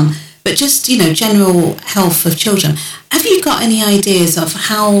 1, but just, you know, general health of children. Have you got any ideas of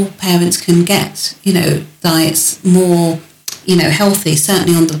how parents can get, you know, diets more, you know, healthy,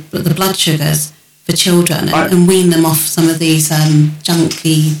 certainly on the blood sugars for children, and wean them off some of these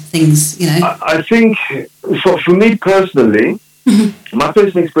junky things, you know? I think, for me personally, my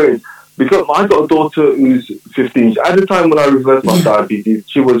personal experience, because I got a daughter who's 15. At the time when I reversed my diabetes,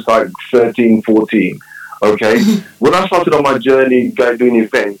 she was like 13, 14. Okay? When I started on my journey doing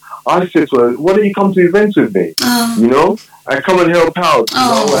events, I said to her, why don't you come to events with me? You know? And come and help out, you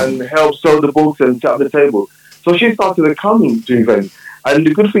know, and help sew the books and set up the table. So she started to come to events. And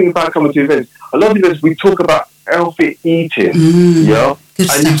the good thing about coming to events, a lot of events we talk about healthy eating, you know?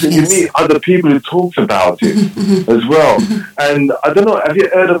 And you meet other people who talk about it as well. And I don't know, have you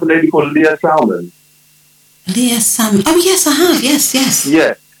heard of a lady called Leah Salmon? Leah Salmon. Oh, yes, I have. Yes.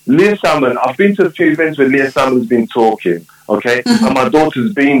 Yeah, Leah Salmon. I've been to a few events where Leah Salmon's been talking, okay? And my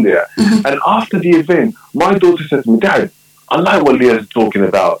daughter's been there. And after the event, my daughter said to me, Dad, I like what Leah's talking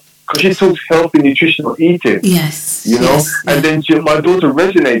about. Because she talks healthy, nutritional eating. Yes. You know? And then my daughter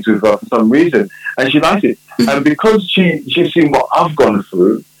resonates with her for some reason. And she likes it. And because she's seen what I've gone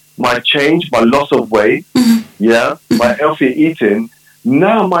through, my change, my loss of weight, my healthy eating,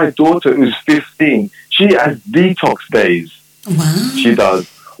 now my daughter who's 15, she has detox days. Wow. She does.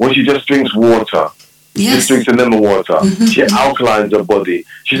 When she just drinks water. Yes. Just drinks a lemon water. She alkalines her body.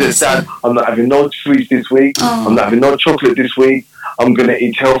 She says, Dad, I'm not having no sweets this week. I'm not having no chocolate this week. I'm going to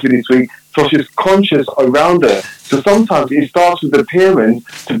eat healthy this week. So she's conscious around her. So sometimes it starts with the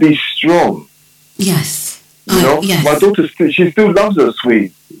parents to be strong. Yes. You know? Yes. My daughter, she still loves her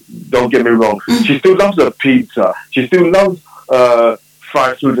sweets. Don't get me wrong. She still loves her pizza. She still loves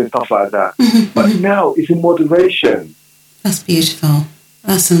fried food and stuff like that. But now it's in moderation. That's beautiful.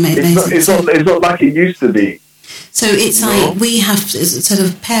 That's amazing. It's not like it used to be. So it's like we have to, sort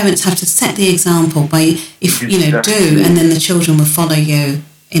of, parents have to set the example by, if you know, do, and then the children will follow you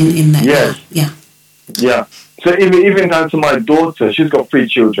in that. Yes. Yeah. So even down to my daughter, she's got 3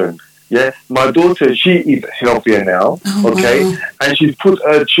 children. Yeah, my daughter, she eats healthier now. Okay, wow. And she's put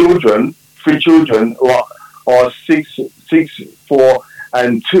her 3 children, or 6, 4,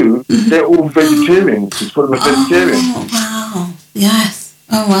 and 2. They're all vegetarians. She's put them as vegetarians. Oh wow! Yes.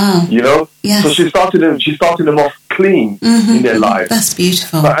 Oh wow! You know, so she started them off clean in their life. That's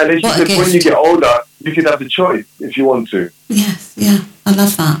beautiful. And then she said, when you get older, you can have the choice if you want to. Yes, I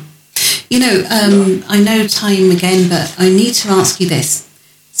love that. You know, I know time again, but I need to ask you this.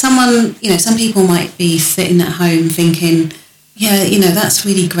 Someone, you know, some people might be sitting at home thinking, yeah, you know, that's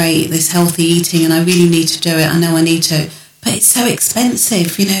really great, this healthy eating, and I really need to do it. I know I need to, but it's so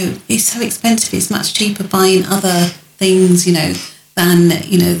expensive. You know, it's so expensive. It's much cheaper buying other things, you know, than,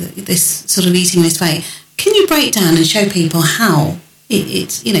 you know, this sort of eating this way. Can you break down and show people how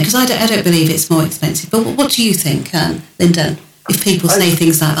it's, you know, because I don't believe it's more expensive, but what do you think, Lyndon, if people say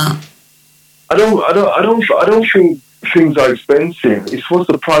things like that? I don't think things are expensive. It's what's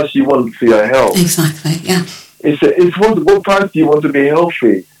the price you want for your health. Exactly, yeah. It's what price do you want to be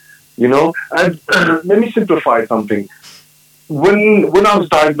healthy, you know? And let me simplify something. When I was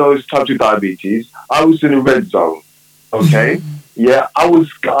diagnosed with type 2 diabetes, I was in a red zone, okay? Yeah, I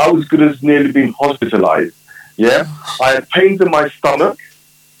was good as nearly being hospitalized. Yeah, I had pains in my stomach.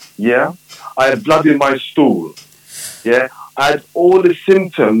 Yeah, I had blood in my stool. Yeah, I had all the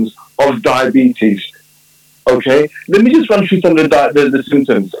symptoms of diabetes. Okay, let me just run through some of the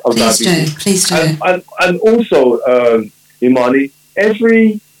symptoms of diabetes. Please do. And also, Imani,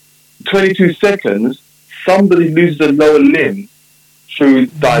 every 22 seconds, somebody loses a lower limb through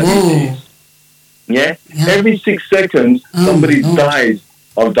diabetes. Whoa. Yeah? Every 6 seconds, somebody dies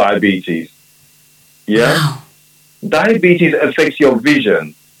of diabetes. Yeah? Wow. Diabetes affects your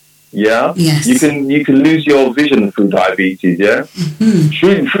vision. Yeah? Yes. You can lose your vision through diabetes. Yeah?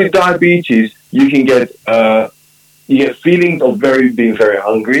 Mm-hmm. Through diabetes, you can get feelings of being very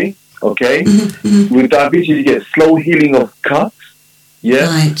hungry. Okay? Mm-hmm. With diabetes, you get slow healing of cuts. Yeah?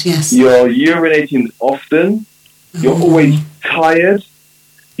 Right, yes. You're urinating often. You're always tired.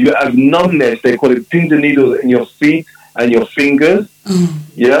 You have numbness. They call it pins and needles in your feet and your fingers.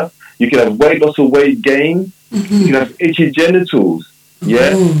 Yeah? You can have weight loss or weight gain. Mm-hmm. You can have itchy genitals.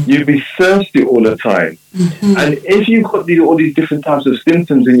 Yeah? You'll be thirsty all the time. Mm-hmm. And if you've got all these different types of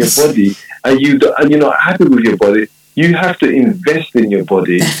symptoms in your body and you're not happy with your body, you have to invest in your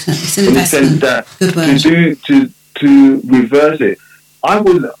body. Definitely. It's an in the sense that Good word. to reverse it.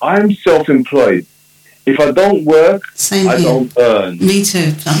 I'm self-employed. If I don't work, Same I here. don't earn. Me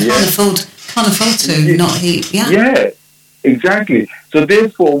too. I can't afford to not eat. Yeah. Yeah, exactly. So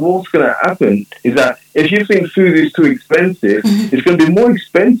therefore, what's going to happen is that if you think food is too expensive, it's going to be more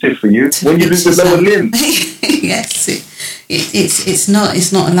expensive for you when you lose the lower limb. Yes, it's not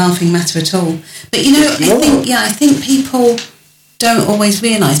a laughing matter at all. But I think people don't always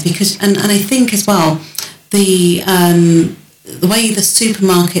realise because, and I think as well the way the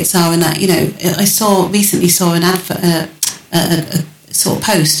supermarkets are, and that I recently saw an advert, a sort of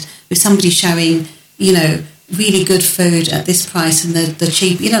post with somebody showing really good food at this price and the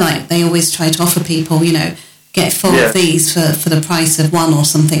cheap, like they always try to offer people, get 4 of these for the price of 1 or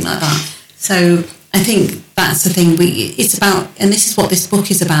something like that. So I think that's the thing. It's about, and this is what this book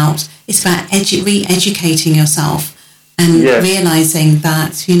is about. It's about re-educating yourself and realising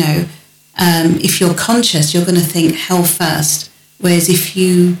that if you're conscious, you're going to think health first. Whereas if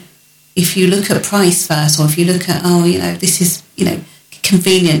you look at price first, or if you look at this is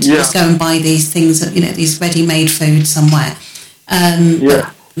convenient to just go and buy these things, these ready-made food somewhere.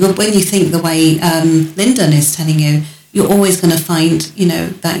 But when you think the way Lyndon is telling you, you're always going to find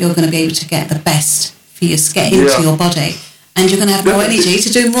that you're going to be able to get the best for your get into your body, and you're going to have more energy to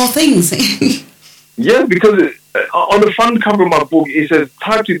do more things. Yeah, because on the front cover of my book, it says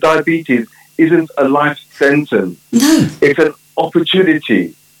type 2 diabetes isn't a life sentence. No. It's an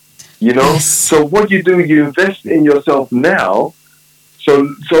opportunity, Yes. So what you do, you invest in yourself now,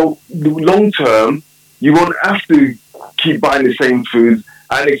 so long term, you won't have to keep buying the same foods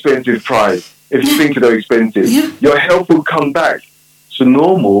at an expensive price. If you think they're expensive, your health will come back to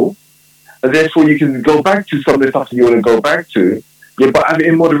normal, and therefore you can go back to some of the stuff you want to go back to, but have it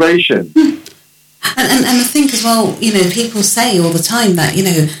in moderation. And I think as well, people say all the time that,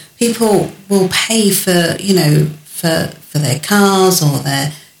 people will pay for, for their cars or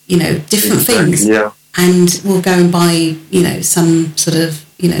their, different things. Yeah. And will go and buy, some sort of,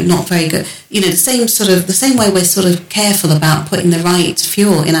 not very good, the same way we're sort of careful about putting the right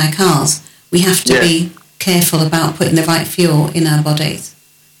fuel in our cars. We have to be careful about putting the right fuel in our bodies.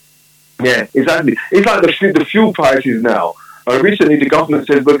 Yeah, exactly. It's like the fuel prices now. Recently, the government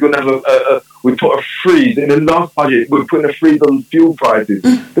said we're going to have we put a freeze. In the last budget, we're putting a freeze on fuel prices.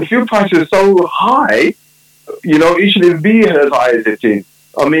 The fuel prices are so high, it shouldn't be as high as it is.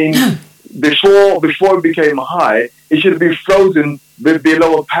 I mean, before it became high, it should be frozen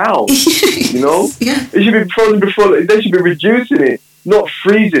below £1. It should be frozen before. They should be reducing it, not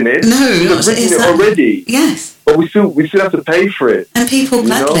freezing it. No, not freezing it already. Yes. But we still have to pay for it. And people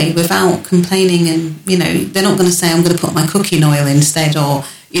gladly, without complaining, and they're not going to say I'm going to put my cooking oil instead, or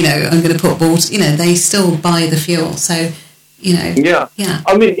I'm going to put water. They still buy the fuel. So Yeah.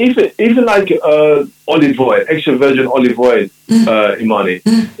 I mean, even like olive oil, extra virgin olive oil, Imani.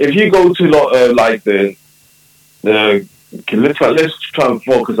 If you go to like let's try and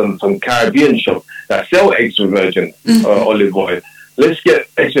focus on some Caribbean shops that sell extra virgin olive oil. Let's get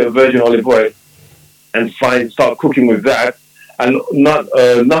extra virgin olive oil and start cooking with that, and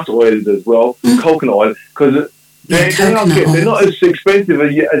nut oils as well, coconut oil, because they're not as expensive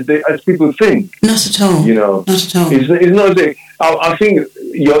as people think. Not at all. Not at all. It's not. I think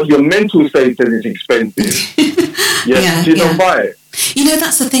your mental state says it's expensive. Don't buy it.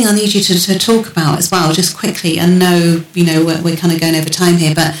 That's the thing I need you to talk about as well, just quickly. And we're kind of going over time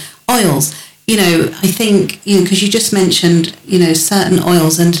here, but oils. I think, because you just mentioned, certain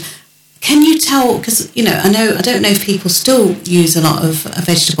oils, and can you tell, because, I don't know if people still use a lot of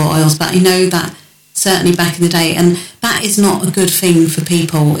vegetable oils, but I know that certainly back in the day, and that is not a good thing for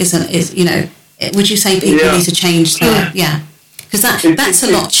people, would you say people need to change that? Yeah. Because that's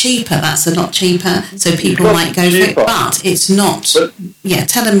a lot cheaper. That's a lot cheaper, so people might go for it. But it's not.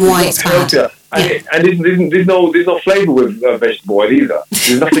 Tell them why it's bad. And there's no flavour with vegetable oil either.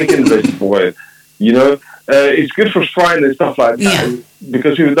 There's nothing in vegetable oil. It's good for frying and stuff like that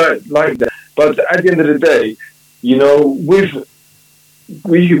because people don't like that. But at the end of the day, with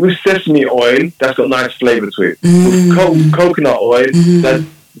sesame oil, that's got nice flavour to it. With coconut oil,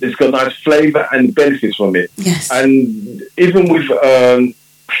 it's got nice flavour and benefits from it. Yes. And even with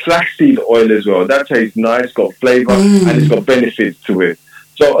flaxseed oil as well, that tastes nice, got flavour, and it's got benefits to it.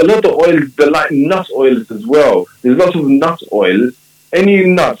 So a lot of oils, they're like nut oils as well. There's lots of nut oils. Any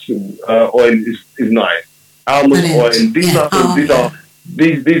nut oil is nice. Almond oil.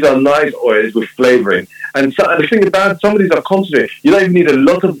 These are nice oils with flavouring. And so, the thing about some of these are concentrated. You don't even need a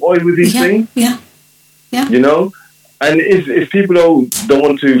lot of oil with these things. Yeah. And if people don't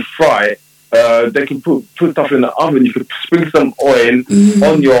want to fry, they can put stuff in the oven. You could sprinkle some oil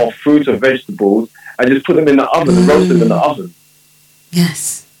on your fruits or vegetables and just put them in the oven and roast them in the oven.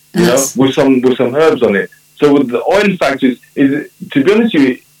 Yes. With some herbs on it. So with the oil factors, is to be honest with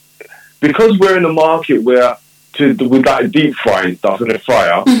you, because we're in a market where with that deep frying stuff in the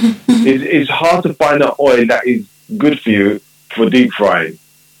fryer, it's hard to find an oil that is good for you for deep frying.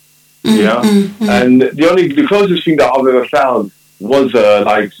 And the closest thing that I've ever found was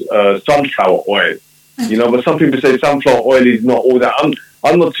sunflower oil. But some people say sunflower oil is not all that.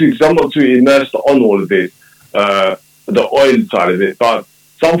 I'm not too immersed on all of this, the oil side of it. But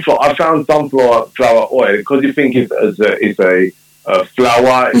I found sunflower oil because you think it's a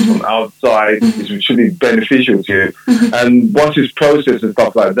flour, it's from outside, it should be beneficial to you. And once it's processed and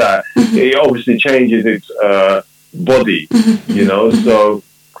stuff like that, it obviously changes its body. So.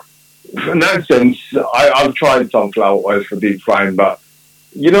 In that sense, I've tried sunflower oil for deep frying, but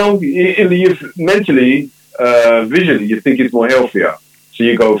mentally, visually, you think it's more healthier, so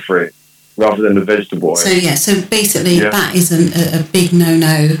you go for it rather than the vegetable oil. So basically, that isn't a big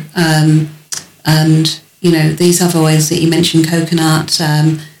no-no. And these other oils that you mentioned: coconut,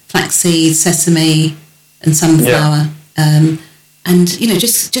 flaxseed, sesame, and sunflower. And,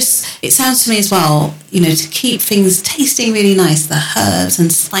 just it sounds to me as well, to keep things tasting really nice, the herbs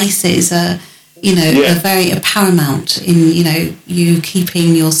and spices are, are very paramount in, you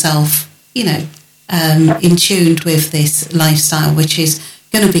keeping yourself, in tune with this lifestyle, which is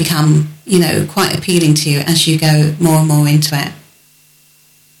going to become, quite appealing to you as you go more and more into it.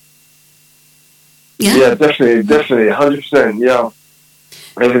 Yeah? Yeah, definitely, 100%, yeah.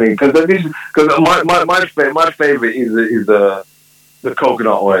 Everything, because my favourite is the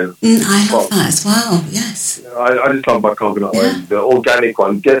coconut oil. I love that as well. Yes. I just love my coconut oil, the organic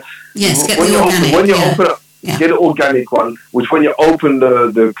one. Get the organic. Get the organic one, which when you open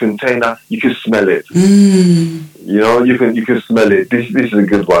the container, you can smell it. You can smell it. This is a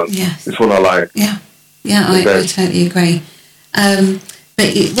good one. Yes. This one I like. Yeah, I totally agree.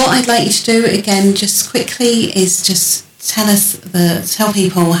 But what I'd like you to do again, just quickly, is just tell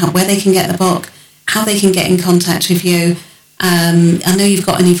people where they can get the book, how they can get in contact with you. I know you've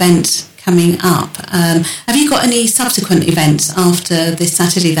got an event coming up. Have you got any subsequent events after this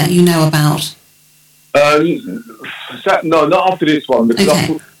Saturday that you know about? No, not after this one. Because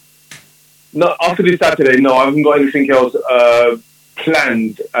after this Saturday, no, I haven't got anything else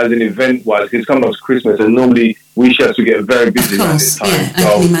planned as an event-wise. It's coming up to Christmas, and normally we have to get very busy at this time. Yeah, I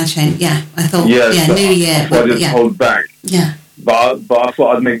can imagine. Yeah, I thought, so New Year. So I just hold back. Yeah. But I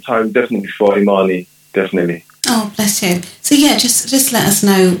thought I'd make time definitely for Imani, definitely. Oh, bless you. So just let us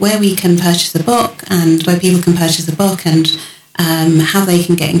know where we can purchase the book and where people can purchase the book, and how they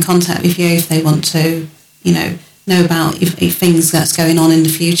can get in contact with you if they want to, know about if things that's going on in the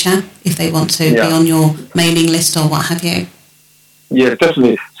future, if they want to be on your mailing list or what have you. Yeah,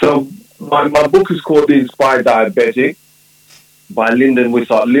 definitely. So my book is called The Inspired Diabetic by Lyndon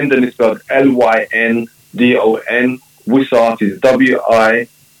Wissart. Lyndon is spelled Lyndon. Wissart is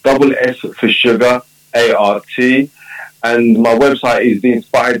WISS for sugar, ART. And my website is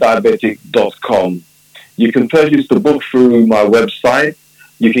theinspireddiabetic.com. You can purchase the book through my website.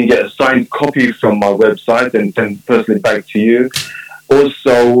 You can get a signed copy from my website and send personally back to you.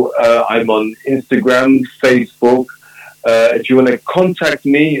 Also, I'm on Instagram, Facebook. If you want to contact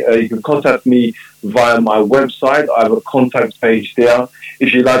me, you can contact me via my website. I have a contact page there.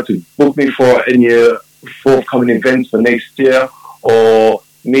 If you'd like to book me for any forthcoming events for next year, or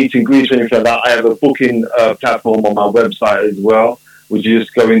meet and greet or anything like that, I have a booking platform on my website as well, which you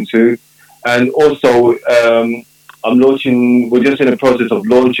just go into. And also, we're just in the process of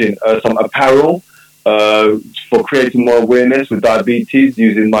launching some apparel for creating more awareness with diabetes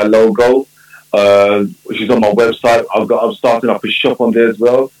using my logo, which is on my website. I'm starting up a shop on there as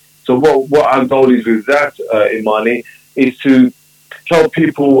well. So what our goal is with that, Imani, is to help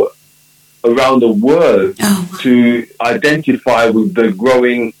people around the world to identify with the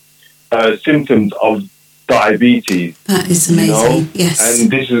growing symptoms of diabetes. That is amazing. Yes. And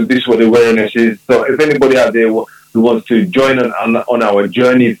this is what awareness is. So if anybody out there who wants to join on our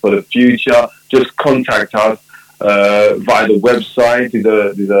journey for the future, just contact us via the website.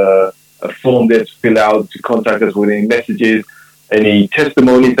 There's a form there to fill out to contact us with any messages, any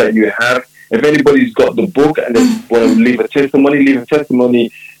testimonies that you have. If anybody's got the book and they want to leave a testimony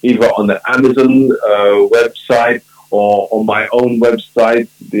either on the Amazon website or on my own website,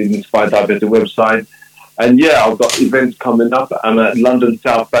 the Inspired Diabetic website. And yeah, I've got events coming up. I'm at London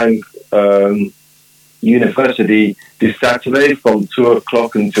South Bank University this Saturday from 2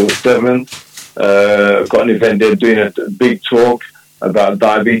 o'clock until 7. I've got an event there doing a big talk about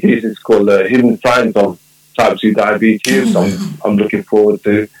diabetes. It's called Hidden Science of Type 2 Diabetes. I'm looking forward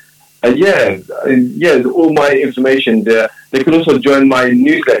to. And yeah, all my information there. They could also join my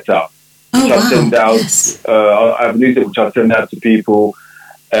newsletter, which I send out. Yes. I have a newsletter which I send out to people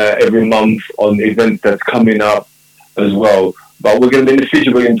every month on events that's coming up as well. But in the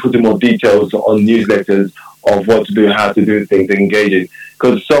future, we're going to put in more details on newsletters of what to do, how to do things, engaging.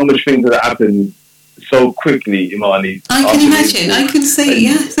 Because so much things that happen so quickly, Imani. I can imagine. I can see,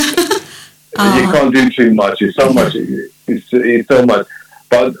 yes. You can't do too much. It's so much. It's so much.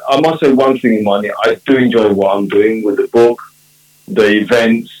 But I must say one thing, Imani. I do enjoy what I'm doing with the book, the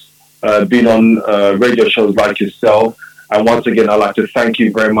events, being on radio shows like yourself. And once again, I'd like to thank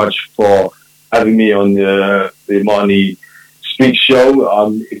you very much for having me on the Imani Speak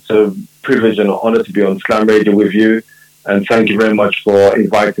show. It's a privilege and an honor to be on Slam Radio with you. And thank you very much for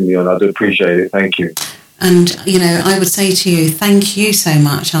inviting me on. I do appreciate it. Thank you. And, I would say to you, thank you so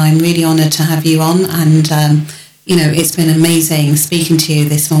much. I'm really honoured to have you on. And, it's been amazing speaking to you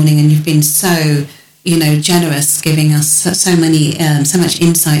this morning. And you've been so, generous, giving us so much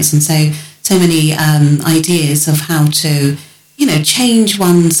insights and so many ideas of how to, change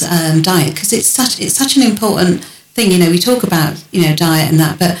one's diet. Because it's such an important thing. We talk about, diet and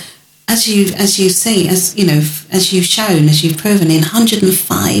that. But as you've shown, as you've proven, in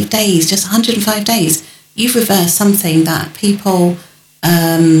 105 days, just 105 days, you've reversed something that people,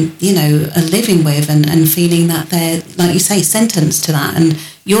 are living with and feeling that they're, like you say, sentenced to that. And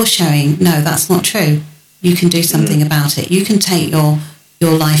you're showing, no, that's not true. You can do something about it. You can take your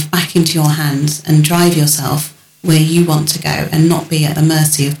life back into your hands and drive yourself where you want to go and not be at the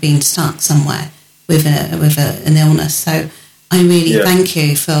mercy of being stuck somewhere with an illness. So I really thank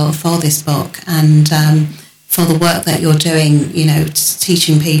you for this book and for the work that you're doing,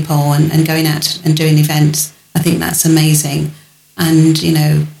 teaching people and going out and doing events. I think that's amazing. And,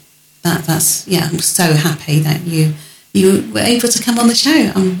 that's I'm so happy that you were able to come on the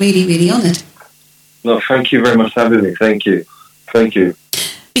show. I'm really, really honoured. No, thank you very much for having me. Thank you.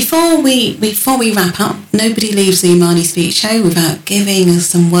 Before we wrap up, nobody leaves the Imani Speak show without giving us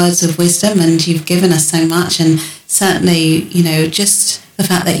some words of wisdom, and you've given us so much, and certainly, just the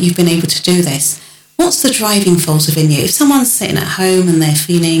fact that you've been able to do this. What's the driving force within you? If someone's sitting at home and they're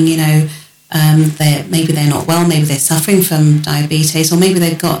feeling, maybe they're not well, maybe they're suffering from diabetes, or maybe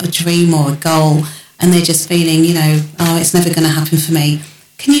they've got a dream or a goal, and they're just feeling, it's never going to happen for me.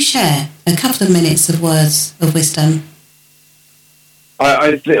 Can you share a couple of minutes of words of wisdom?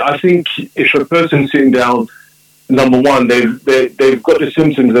 I think if a person's sitting down, number one, they've got the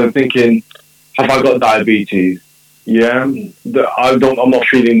symptoms and thinking, have I got diabetes? Yeah, I'm not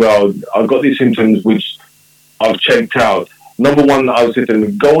feeling well. I've got these symptoms which I've checked out. Number one, I would say to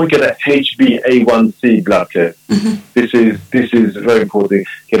them, go and get a HbA1c blood test. Mm-hmm. This is very important.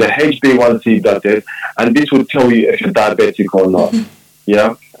 Get a HbA1c blood test, and this will tell you if you're diabetic or not. Mm-hmm.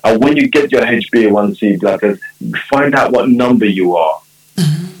 Yeah, and when you get your HbA1c blood test, find out what number you are.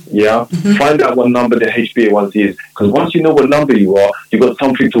 Mm-hmm. Yeah, mm-hmm. Find out what number the HbA1c is, because once you know what number you are, you've got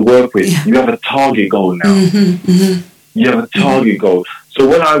something to work with. Yeah. You have a target goal now. Mm-hmm. Mm-hmm. You have a target goal. So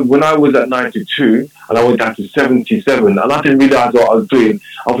when I was at 92 and I went down to 77 and I didn't realize what I was doing,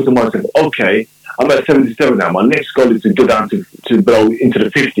 I thought to myself, okay, I'm at 77 now. My next goal is to go down to go into the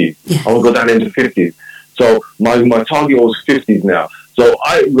 50s. Yeah. I want to go down into the 50s. So my target was 50s now. So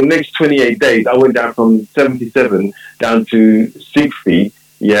the next 28 days, I went down from 77 down to 60,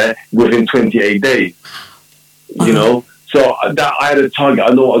 within 28 days. You know? So that I had a target.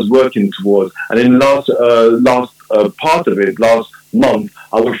 I know what I was working towards. And in the last part of it, last month,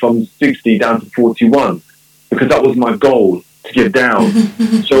 I went from 60 down to 41 because that was my goal, to get down.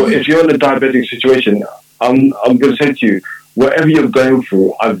 So if you're in a diabetic situation, I'm going to say to you, whatever you're going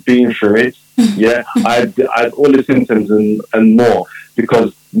through, I've been through it. Yeah, I had all the symptoms and more,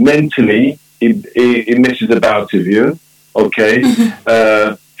 because mentally it messes about with you. Okay,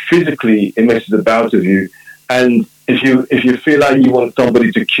 physically it messes about with you, and if you feel like you want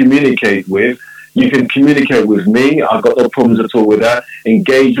somebody to communicate with, you can communicate with me. I've got no problems at all with that.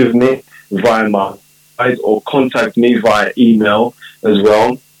 Engage with me via my site or contact me via email as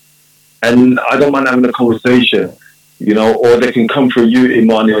well. And I don't mind having a conversation, you know, or they can come through you,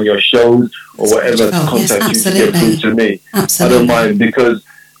 Imani, on your shows or whatever to contact you to get through to me. Absolutely. I don't mind, because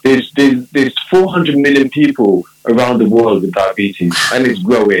there's 400 million people around the world with diabetes, and it's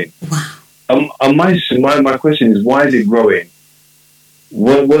growing. Wow. My question is, why is it growing?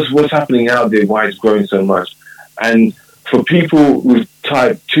 What's happening out there? Why it's growing so much? And for people with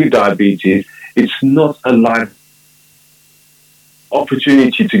type 2 diabetes, it's not a life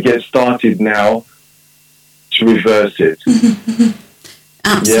opportunity to get started now to reverse it.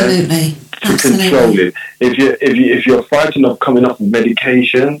 Absolutely. Yeah? To control it. If you're frightened of coming off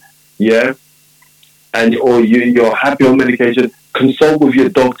medication, yeah, or you're happy on medication, consult with your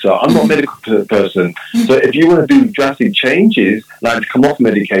doctor. I'm not a medical person, so if you want to do drastic changes, like to come off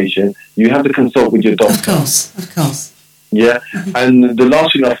medication, you have to consult with your doctor. Of course. Yeah, and the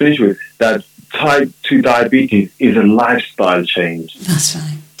last thing I'll finish with, that type 2 diabetes is a lifestyle change. That's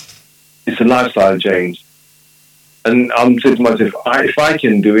right. It's a lifestyle change. And I'm saying to myself, if I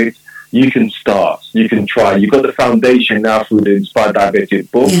can do it, you can start. You can try. You've got the foundation now through the Inspired Diabetic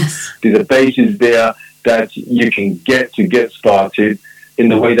book. Yes. There's a basis there that you can get started in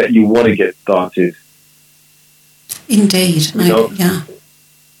the way that you want to get started. Indeed. Yeah.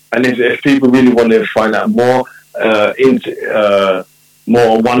 And if people really want to find out more,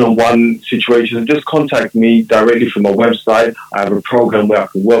 more one-on-one situations, just contact me directly from my website. I have a program where I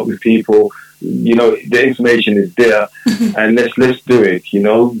can work with people. You know, the information is there, and let's do it. You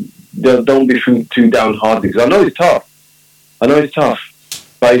know, don't be too downhearted, because I know it's tough,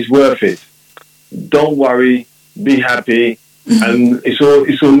 but it's worth it. Don't worry, be happy, and it's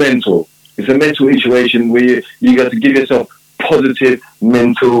all mental. It's a mental situation where you got to give yourself positive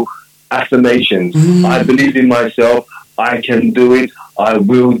mental affirmations. I believe in myself. I can do it. I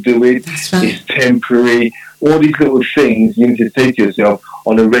will do it. Right. It's temporary. All these little things you need to say to yourself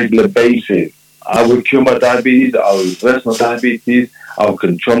on a regular basis. I will cure my diabetes. I will reverse my diabetes. I will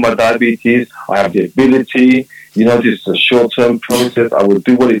control my diabetes. I have the ability. You know, this is a short-term process. I will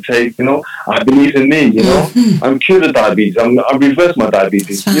do what it takes. You know, I believe in me. You know, I'm cured of diabetes. I reverse my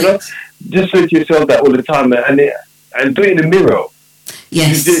diabetes. Right. You know, just say to yourself that all the time, and do it in the mirror.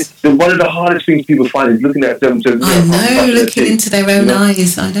 Yes. One of the hardest things people find is looking at themselves. I know, looking into their own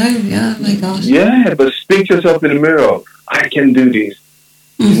eyes. I know, yeah, oh my gosh. Yeah, but speak to yourself in the mirror. I can do this.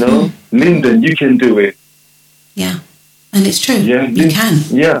 You know, Lyndon, you can do it. Yeah, and it's true. Yeah, you can.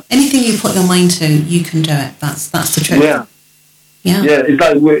 Yeah. Anything you put your mind to, you can do it. That's the truth. Yeah. Yeah. Yeah, it's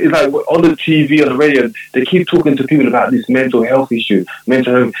like on the TV, on the radio, they keep talking to people about this mental health issue.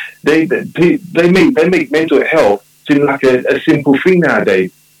 Mental health. They make mental health seem like a simple thing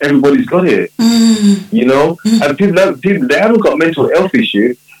nowadays. Everybody's got it, you know. And people they haven't got mental health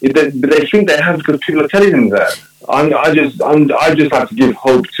issues, but they think they have because people are telling them that. I just like to give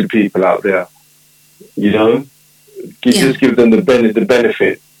hope to people out there, you know. Just give them the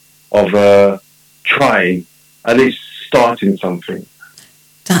benefit of trying, at least starting something.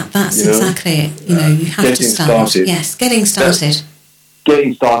 That's exactly it. You know, you have to start. Started. Yes, getting started.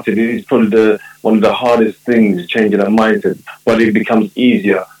 Getting started is probably one of the hardest things, changing that mindset, but it becomes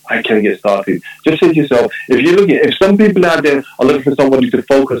easier. I can get started. Just say to yourself, if some people out there are looking for somebody to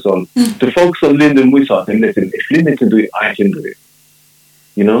focus on Lyndon Wissart, and listen, if Lyndon can do it, I can do it.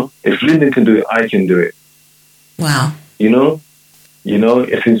 You know, if Lyndon can do it, I can do it. Wow. You know,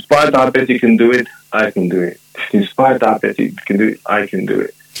 if Inspired Diabetic can do it, I can do it. If Inspired Diabetic can do it, I can do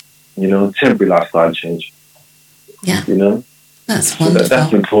it. You know, temporary lifestyle change. Yeah. You know. That's wonderful.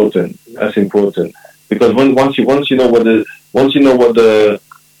 That's important. That's important, because once you know what the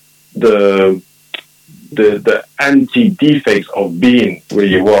anti-defects of being where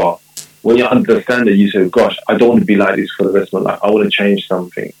you are, when you understand that, you say, "Gosh, I don't want to be like this for the rest of my life. I want to change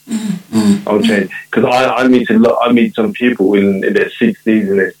something. I want to change." Because I meet some people in their 60s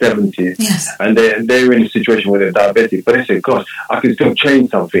and their 70s, and they're in a situation where they're diabetic, but they say, "Gosh, I can still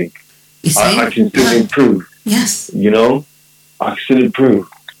change something. I can still improve." Yes. You know. I can still improve.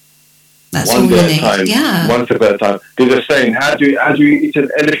 That's one all day you at a need. time. Yeah. One step at a time. There's a saying, how do you eat an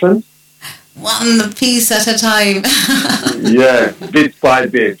elephant? One piece at a time. Yeah, bit by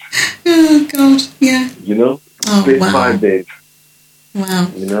bit. Oh, God, yeah. You know? Oh, Bit wow. by bit.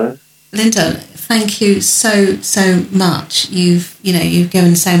 Wow. You know? Lyndon, thank you so much. You've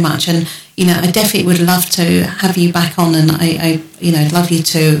given so much, and I definitely would love to have you back on, and I love you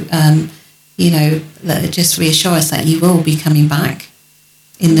to just reassure us that you will be coming back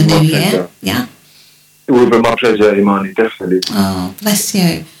in the new year. Yeah. It will be my pleasure, Imani, definitely. Oh, bless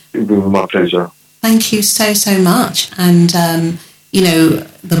you. It will be my pleasure. Thank you so much. And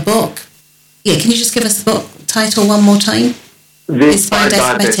the book. Yeah, can you just give us the book title one more time? Inspired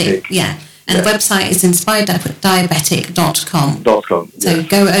Diabetic. Yeah. And the website is inspireddiabetic.com. Yes. So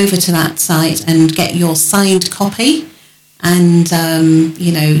go over to that site and get your signed copy. And,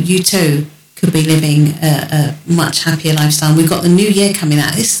 you too could be living a much happier lifestyle. We've got the new year coming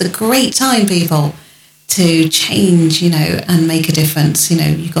out. This is a great time, people, to change, and make a difference.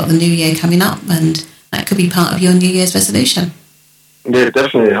 You've got the new year coming up, and that could be part of your New Year's resolution. Yeah,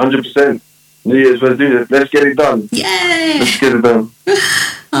 definitely, 100%. New Year's resolution. Let's get it done. Yeah. Let's get it done.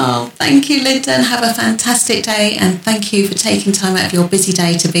 Oh, thank you, Lyndon. Have a fantastic day, and thank you for taking time out of your busy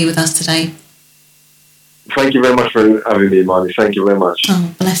day to be with us today. Thank you very much for having me, Imani. Thank you very much.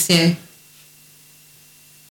 Oh, bless you.